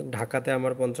 অর্থাৎ ঢাকাতে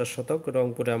আমার 50 শতক,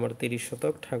 রংপুরে আমার 30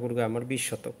 শতক, ঠাকুরগাঁয়ে আমার 20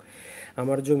 শতক।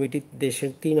 আমার জমিটি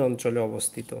দেশের 3 অঞ্চলে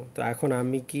অবস্থিত। তো এখন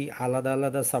আমি কি আলাদা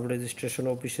আলাদা সাব রেজিস্ট্রেশন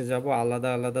অফিসে যাব, আলাদা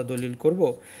আলাদা দলিল করব,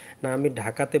 না আমি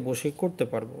ঢাকাতে বসেই করতে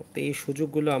পারবো? তো এই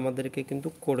সুযোগগুলো আমাদেরকে কিন্তু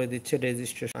করে দিচ্ছে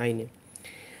রেজিস্ট্রেশন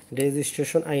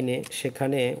আইনে।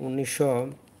 সেখানে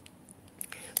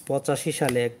 1985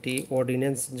 সালে একটি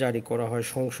অর্ডিন্যান্স জারি করা হয়,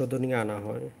 সংশোধনী আনা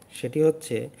হয়। সেটি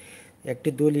হচ্ছে একটি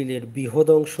দলিলের বৃহৎ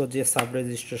অংশ যে সাব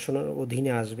রেজিস্ট্রেশনের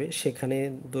অধীনে আসবে সেখানে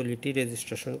দলিলটি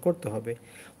রেজিস্ট্রেশন করতে হবে।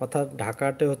 অর্থাৎ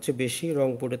ঢাকাতে হচ্ছে বেশি,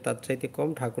 রংপুরে তার চাইতে কম,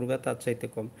 ঠাকুরগাঁ তার চাইতে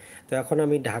কম। তো এখন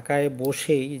আমি ঢাকায়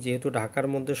বসেই, যেহেতু ঢাকার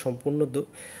মধ্যে সম্পূর্ণ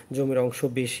জমির অংশ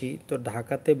বেশি, তো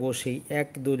ঢাকাতে বসেই এক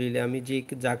দলিলে আমি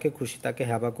যাকে খুশি তাকে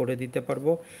হেবা করে দিতে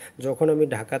পারবো। যখন আমি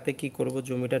ঢাকাতে কি করব,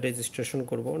 জমিটা রেজিস্ট্রেশন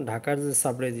করব, ঢাকার যে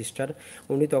সাব রেজিস্ট্রার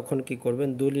উনি তখন কি করবেন,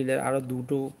 দলিলের আরও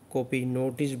 2 কপি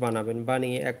নোটিশ বানাবেন,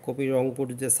 বানিয়ে 1 কপি রংপুর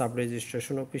যে সাব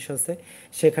রেজিস্ট্রেশন অফিস আছে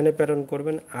সেখানে প্রেরণ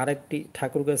করবেন, আরেকটি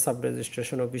ঠাকুরগাঁও সাব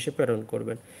রেজিস্ট্রেশন অফিসে প্রেরণ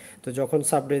করবেন। তো যখন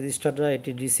সাব রেজিস্ট্রাররা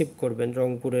এটি রিসিভ করবেন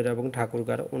রংপুরের এবং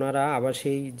ঠাকুরগাঁর, ওনারা আবার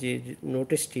সেই যে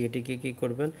নোটিশটি এটিকে কী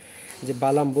করবেন, যে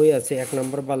বালাম বই আছে, 1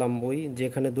 নম্বর বালাম বই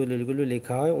যেখানে দলিলগুলো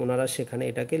লেখা হয়, ওনারা সেখানে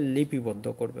এটাকে লিপিবদ্ধ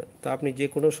করবেন। তো আপনি যে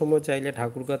কোনো সময় চাইলে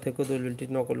ঠাকুরগাঁ থেকেও দলিলটি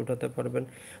নকল উঠাতে পারবেন,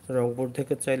 রংপুর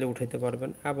থেকে চাইলে উঠাতে পারবেন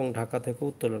এবং ঢাকা থেকে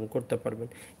উত্তোলন করতে পারবেন।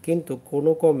 কিন্তু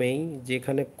কোনো ক্রমেই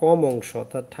যেখানে কম অংশ,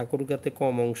 অর্থাৎ ঠাকুরগাঁতে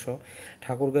কম অংশ,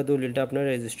 ঠাকুরগাঁ দলিলটা আপনার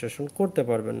রেজিস্ট্রেশন করতে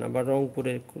পারবেন না, বা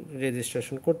রংপুরে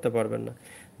রেজিস্ট্রেশন করতে পারবেন না।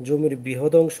 জমির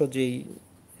বৃহৎ অংশ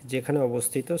যেখানে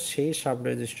অবস্থিত সেই সাব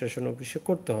রেজিস্ট্রেশন অফিসে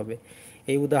করতে হবে।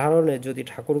 এই উদাহরণে যদি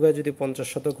ঠাকুরগাঁয় যদি 50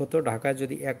 শতক হতো, ঢাকায়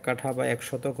যদি 1 কাঠা বা 1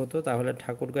 শতক হতো, তাহলে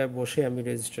ঠাকুরগাঁয় বসে আমি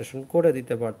রেজিস্ট্রেশন করে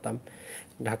দিতে পারতাম,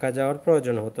 ঢাকা যাওয়ার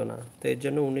প্রয়োজন হতো না। তো এর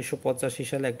জন্য 1985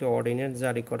 সালে একটি অর্ডিন্যান্স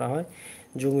জারি করা হয়,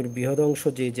 জমির বৃহৎ অংশ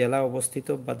যে জেলা অবস্থিত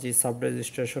বা যে সাব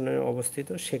রেজিস্ট্রেশনে অবস্থিত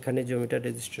সেখানে জমিটা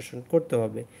রেজিস্ট্রেশন করতে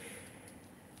হবে।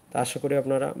 তা আশা করি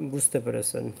আপনারা বুঝতে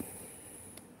পেরেছেন।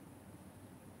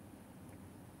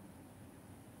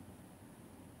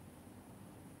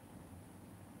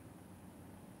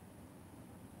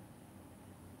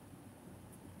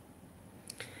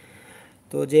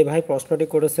 তো যে ভাই প্রশ্নটি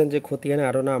করেছেন যে খতিয়ানে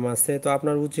আরও নাম আছে, তো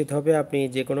আপনার উচিত হবে আপনি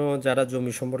যে কোনো যারা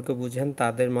জমি সম্পর্কে বুঝেন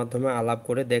তাদের মাধ্যমে আলাপ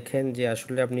করে দেখেন যে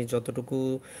আসলে আপনি যতটুকু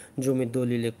জমির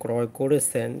দলিলে ক্রয়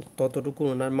করেছেন ততটুকু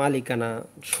ওনার মালিকানা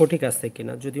সঠিক আছে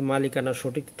কিনা। যদি মালিকানা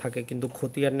সঠিক থাকে কিন্তু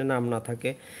খতিয়ানে নাম না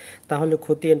থাকে, তাহলে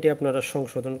খতিয়ানটি আপনারা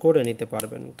সংশোধন করে নিতে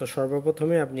পারবেন। তো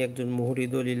সর্বপ্রথমে আপনি একজন মুহুরী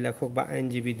দলিল লেখক বা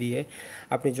আইনজীবী দিয়ে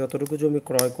আপনি যতটুকু জমি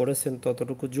ক্রয় করেছেন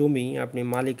ততটুকু জমি আপনি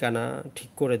মালিকানা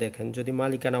ঠিক করে দেখেন। যদি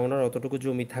মালিকানা ওনার অতটুকু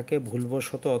জমি থাকে,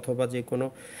 ভুলবশত অথবা যে কোনো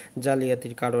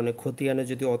জালিয়াতির কারণে খতিয়ানে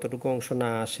যদি অতটুকু অংশ না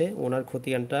আসে, ওনার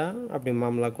খতিয়ানটা আপনি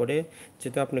মামলা করে,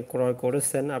 যেহেতু আপনি ক্রয়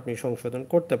করেছেন, আপনি সংশোধন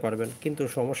করতে পারবেন। কিন্তু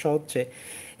সমস্যা হচ্ছে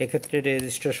এক্ষেত্রে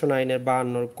রেজিস্ট্রেশন আইনের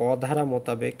 52 ক ধারা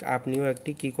মোতাবেক আপনিও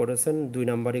একটি কি করেছেন, 2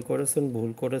 নাম্বারই করেছেন,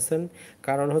 ভুল করেছেন।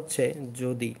 কারণ হচ্ছে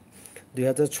যদি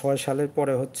 2006 সালের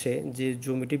পরে হচ্ছে যে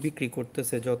জমিটি বিক্রি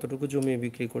করতেছে, যতটুকু জমি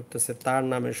বিক্রি করতেছে তার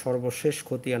নামে সর্বশেষ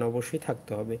খতিয়ান অবশ্যই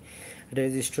থাকতে হবে,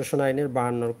 রেজিস্ট্রেশন আইনের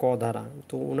 52 ক ধারা।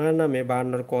 তো ওনার নামে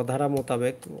 52 ক ধারা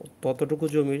মোতাবেক ততটুকু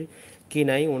জমির কি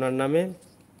নাই, ওনার নামে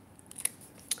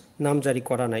নামজারি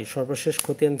করা নাই, সর্বশেষ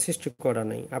খতিয়ান সৃষ্টি করা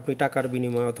নাই। আপনি টাকার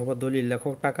বিনিময়ে অথবা দলিল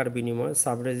লেখক টাকার বিনিময়ে,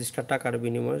 সাব রেজিস্ট্রার টাকার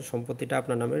বিনিময়ে সম্পত্তিটা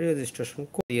আপনার নামে রেজিস্ট্রেশন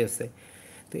করে দিয়েছে।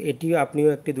 তো এটিও আপনিও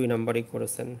একটি 2 নাম্বারই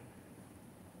করেছেন।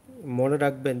 মনে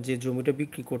রাখবেন যে জমিটা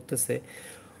বিক্রি করতেছে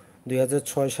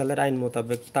 2006 সালের আইন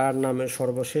মোতাবেক তার নামে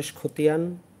সর্বশেষ খতিয়ান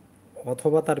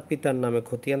অথবা তার পিতার নামে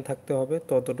খতিয়ান থাকতে হবে,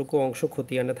 ততটুকু অংশ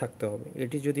খতিয়ানে থাকতে হবে।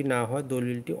 এটি যদি না হয়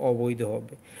দলিলটি অবৈধ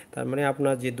হবে। তার মানে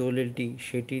আপনার যে দলিলটি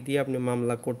সেটি দিয়ে আপনি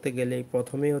মামলা করতে গেলে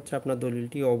প্রথমেই হচ্ছে আপনার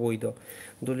দলিলটি অবৈধ,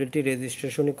 দলিলটি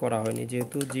রেজিস্ট্রেশনই করা হয়নি,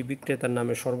 যেহেতু যে বিক্রেতার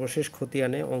নামে সর্বশেষ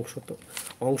খতিয়ানে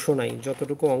অংশ নাই,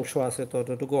 যতটুকু অংশ আছে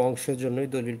ততটুকু অংশের জন্যই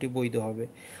দলিলটি বৈধ হবে।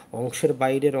 অংশের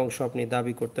বাইরের অংশ আপনি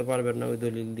দাবি করতে পারবেন না ওই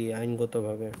দলিল দিয়ে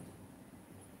আইনগতভাবে।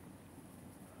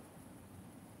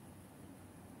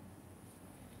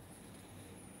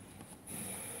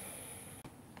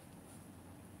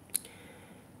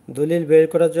 দলিল বের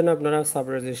করার জন্য আপনারা সাব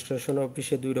রেজিস্ট্রেশন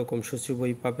অফিসে 2 রকম সূচি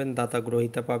বই পাবেন, দাতা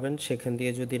গ্রহীতা পাবেন। সেখান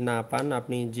দিয়ে যদি না পান,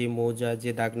 আপনি যে মৌজা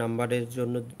যে দাগ নাম্বারের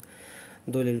জন্য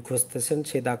দলিল খুঁজতেছেন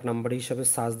সেই দাগ নাম্বার হিসাবে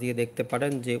সার্চ দিয়ে দেখতে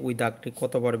পারেন যে ওই দাগটি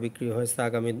কতবার বিক্রি হয়েছে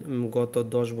গত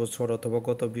 10 বছর অথবা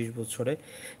গত 20 বছরে।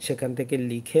 সেখান থেকে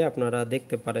লিখে আপনারা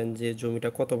দেখতে পারেন যে জমিটা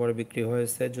কতবার বিক্রি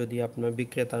হয়েছে। যদি আপনার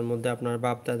বিক্রেতার মধ্যে আপনার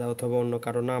বাপ দাদা অথবা অন্য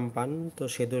কারো নাম পান, তো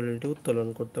সেই দলিলটি উত্তোলন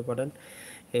করতে পারেন।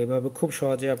 এইভাবে খুব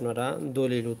সহজে আপনারা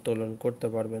দলিল উত্তোলন করতে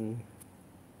পারবেন।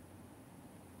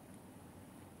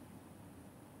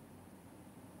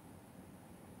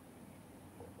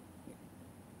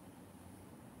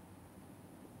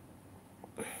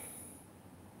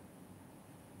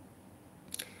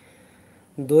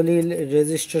 দলিল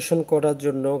রেজিস্ট্রেশন করার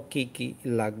জন্য কি কি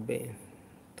লাগবে?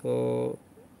 তো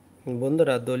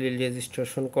বন্ধুরা, দলিল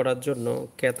রেজিস্ট্রেশন করার জন্য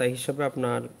ক্রেতা হিসাবে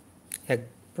আপনার এক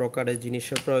প্রকারের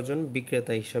জিনিসের প্রয়োজন,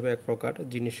 বিক্রেতা হিসাবে এক প্রকার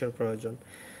জিনিসের প্রয়োজন।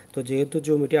 তো যেহেতু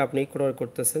জমিটি আপনি ক্রয়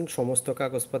করতেছেন, সমস্ত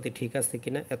কাগজপাতি ঠিক আছে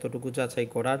কিনা এতটুকু যাচাই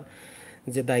করার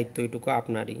যে দায়িত্ব এটুকু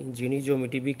আপনারই। যিনি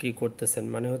জমিটি বিক্রি করতেছেন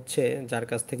মানে হচ্ছে যার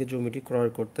কাছ থেকে জমিটি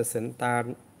ক্রয় করতেছেন তার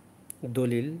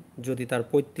দলিল, যদি তার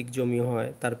পৈতৃক জমি হয়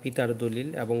তার পিতার দলিল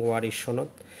এবং ওয়ারিশ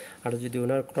সনদ, আর যদি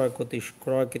ওনার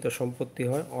ক্রয়কৃত সম্পত্তি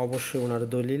হয় অবশ্যই ওনার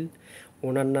দলিল,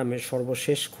 ওনার নামে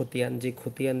সর্বশেষ খতিয়ান, যে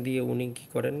খতিয়ান দিয়ে উনি কী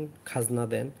করেন, খাজনা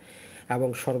দেন, এবং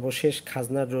সর্বশেষ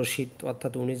খাজনার রসিদ,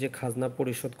 অর্থাৎ উনি যে খাজনা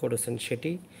পরিশোধ করেছেন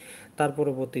সেটি। তার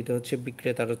পরবর্তীতে হচ্ছে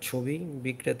বিক্রেতার ছবি,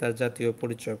 বিক্রেতার জাতীয়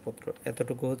পরিচয়পত্র,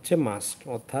 এতটুকু হচ্ছে মাস্ট।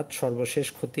 অর্থাৎ সর্বশেষ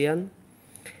খতিয়ান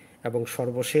এবং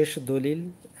সর্বশেষ দলিল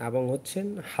এবং হচ্ছেন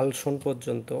হালসন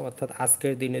পর্যন্ত, অর্থাৎ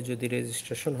আজকের দিনে যদি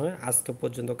রেজিস্ট্রেশন হয় আজকে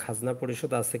পর্যন্ত খাজনা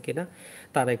পরিশোধ আছে কিনা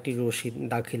তার একটি রসিদ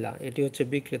দাখিলা, এটি হচ্ছে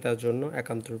বিক্রেতার জন্য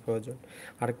একান্ত প্রয়োজন।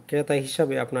 আর ক্রেতা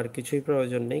হিসাবে আপনার কিছুই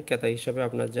প্রয়োজন নেই, ক্রেতা হিসাবে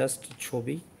আপনার জাস্ট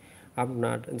ছবি,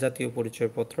 আপনার জাতীয়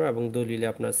পরিচয়পত্র এবং দলিলে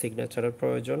আপনার সিগনেচারের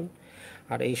প্রয়োজন।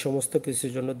 আর এই সমস্ত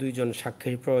কিছুর জন্য 2 জন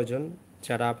সাক্ষীর প্রয়োজন।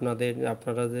 যারা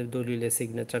আপনারা যে দলিলে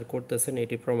সিগনেচার করতেছেন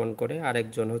এটি প্রমাণ করে,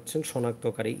 আরেকজন হচ্ছেন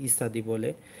শনাক্তকারী ইসাদি বলে,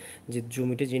 যে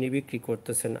জমিটি যিনি বিক্রি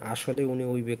করতেছেন আসলে উনি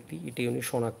ওই ব্যক্তি, এটি উনি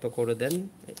শনাক্ত করে দেন,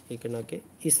 এখানে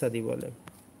ইসাদি বলে।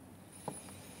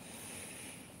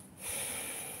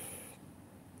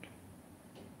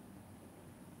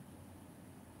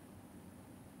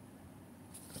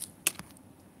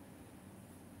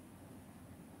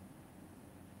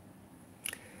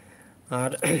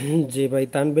 আর যে ভাই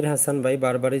তানভীর হাসান ভাই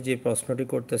বারবারই যে প্রশ্নটি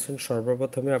করতেছেন,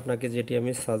 সর্বপ্রথমে আপনাকে যেটি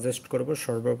আমি সাজেস্ট করব,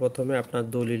 সর্বপ্রথমে আপনার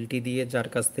দলিলটি দিয়ে যার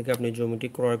কাছ থেকে আপনি জমিটি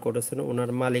ক্রয় করেছেন ওনার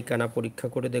মালিকানা পরীক্ষা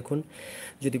করে দেখুন।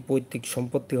 যদি পৈতৃক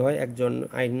সম্পত্তি হয়, একজন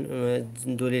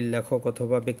দলিল লেখক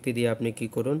অথবা ব্যক্তি দিয়ে আপনি কি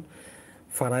করুন,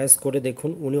 ফারায়েজ করে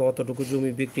দেখুন উনি অতটুকু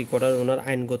জমি বিক্রি করার ওনার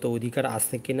আইনগত অধিকার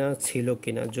আছে কিনা, ছিল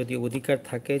কিনা। যদি অধিকার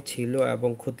থাকে, ছিল এবং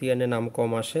খতিয়ানে নাম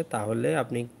কম আসে তাহলে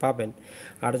আপনি পাবেন।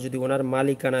 আর যদি ওনার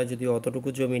মালিকানায় যদি অতটুকু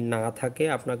জমি না থাকে,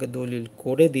 আপনাকে দলিল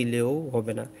করে দিলেও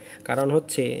হবে না। কারণ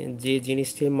হচ্ছে যে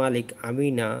জিনিসটির মালিক আমি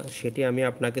না, সেটি আমি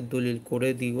আপনাকে দলিল করে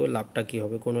দিও, লাভটা কী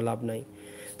হবে? কোনো লাভ নাই।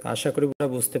 তো আশা করি আপনারা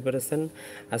বুঝতে পেরেছেন।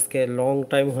 আজকে লং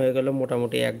টাইম হয়ে গেল,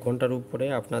 মোটামুটি 1 ঘন্টার উপরে।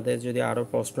 আপনাদের যদি আরও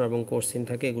প্রশ্ন এবং কোশ্চেন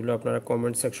থাকে এগুলো আপনারা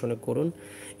কমেন্ট সেকশনে করুন।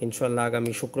 ইনশাল্লাহ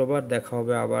আগামী শুক্রবার দেখা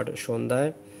হবে আবার সন্ধ্যায়,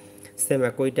 সেম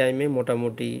একই টাইমে,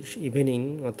 মোটামুটি ইভিনিং,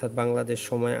 অর্থাৎ বাংলাদেশ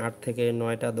সময় 8 থেকে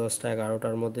 9টা, 10টা,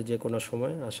 11টার মধ্যে যে কোনো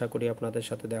সময়। আশা করি আপনাদের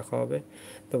সাথে দেখা হবে।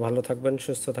 তো ভালো থাকবেন,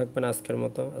 সুস্থ থাকবেন। আজকের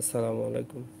মতো আসসালামু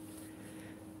আলাইকুম।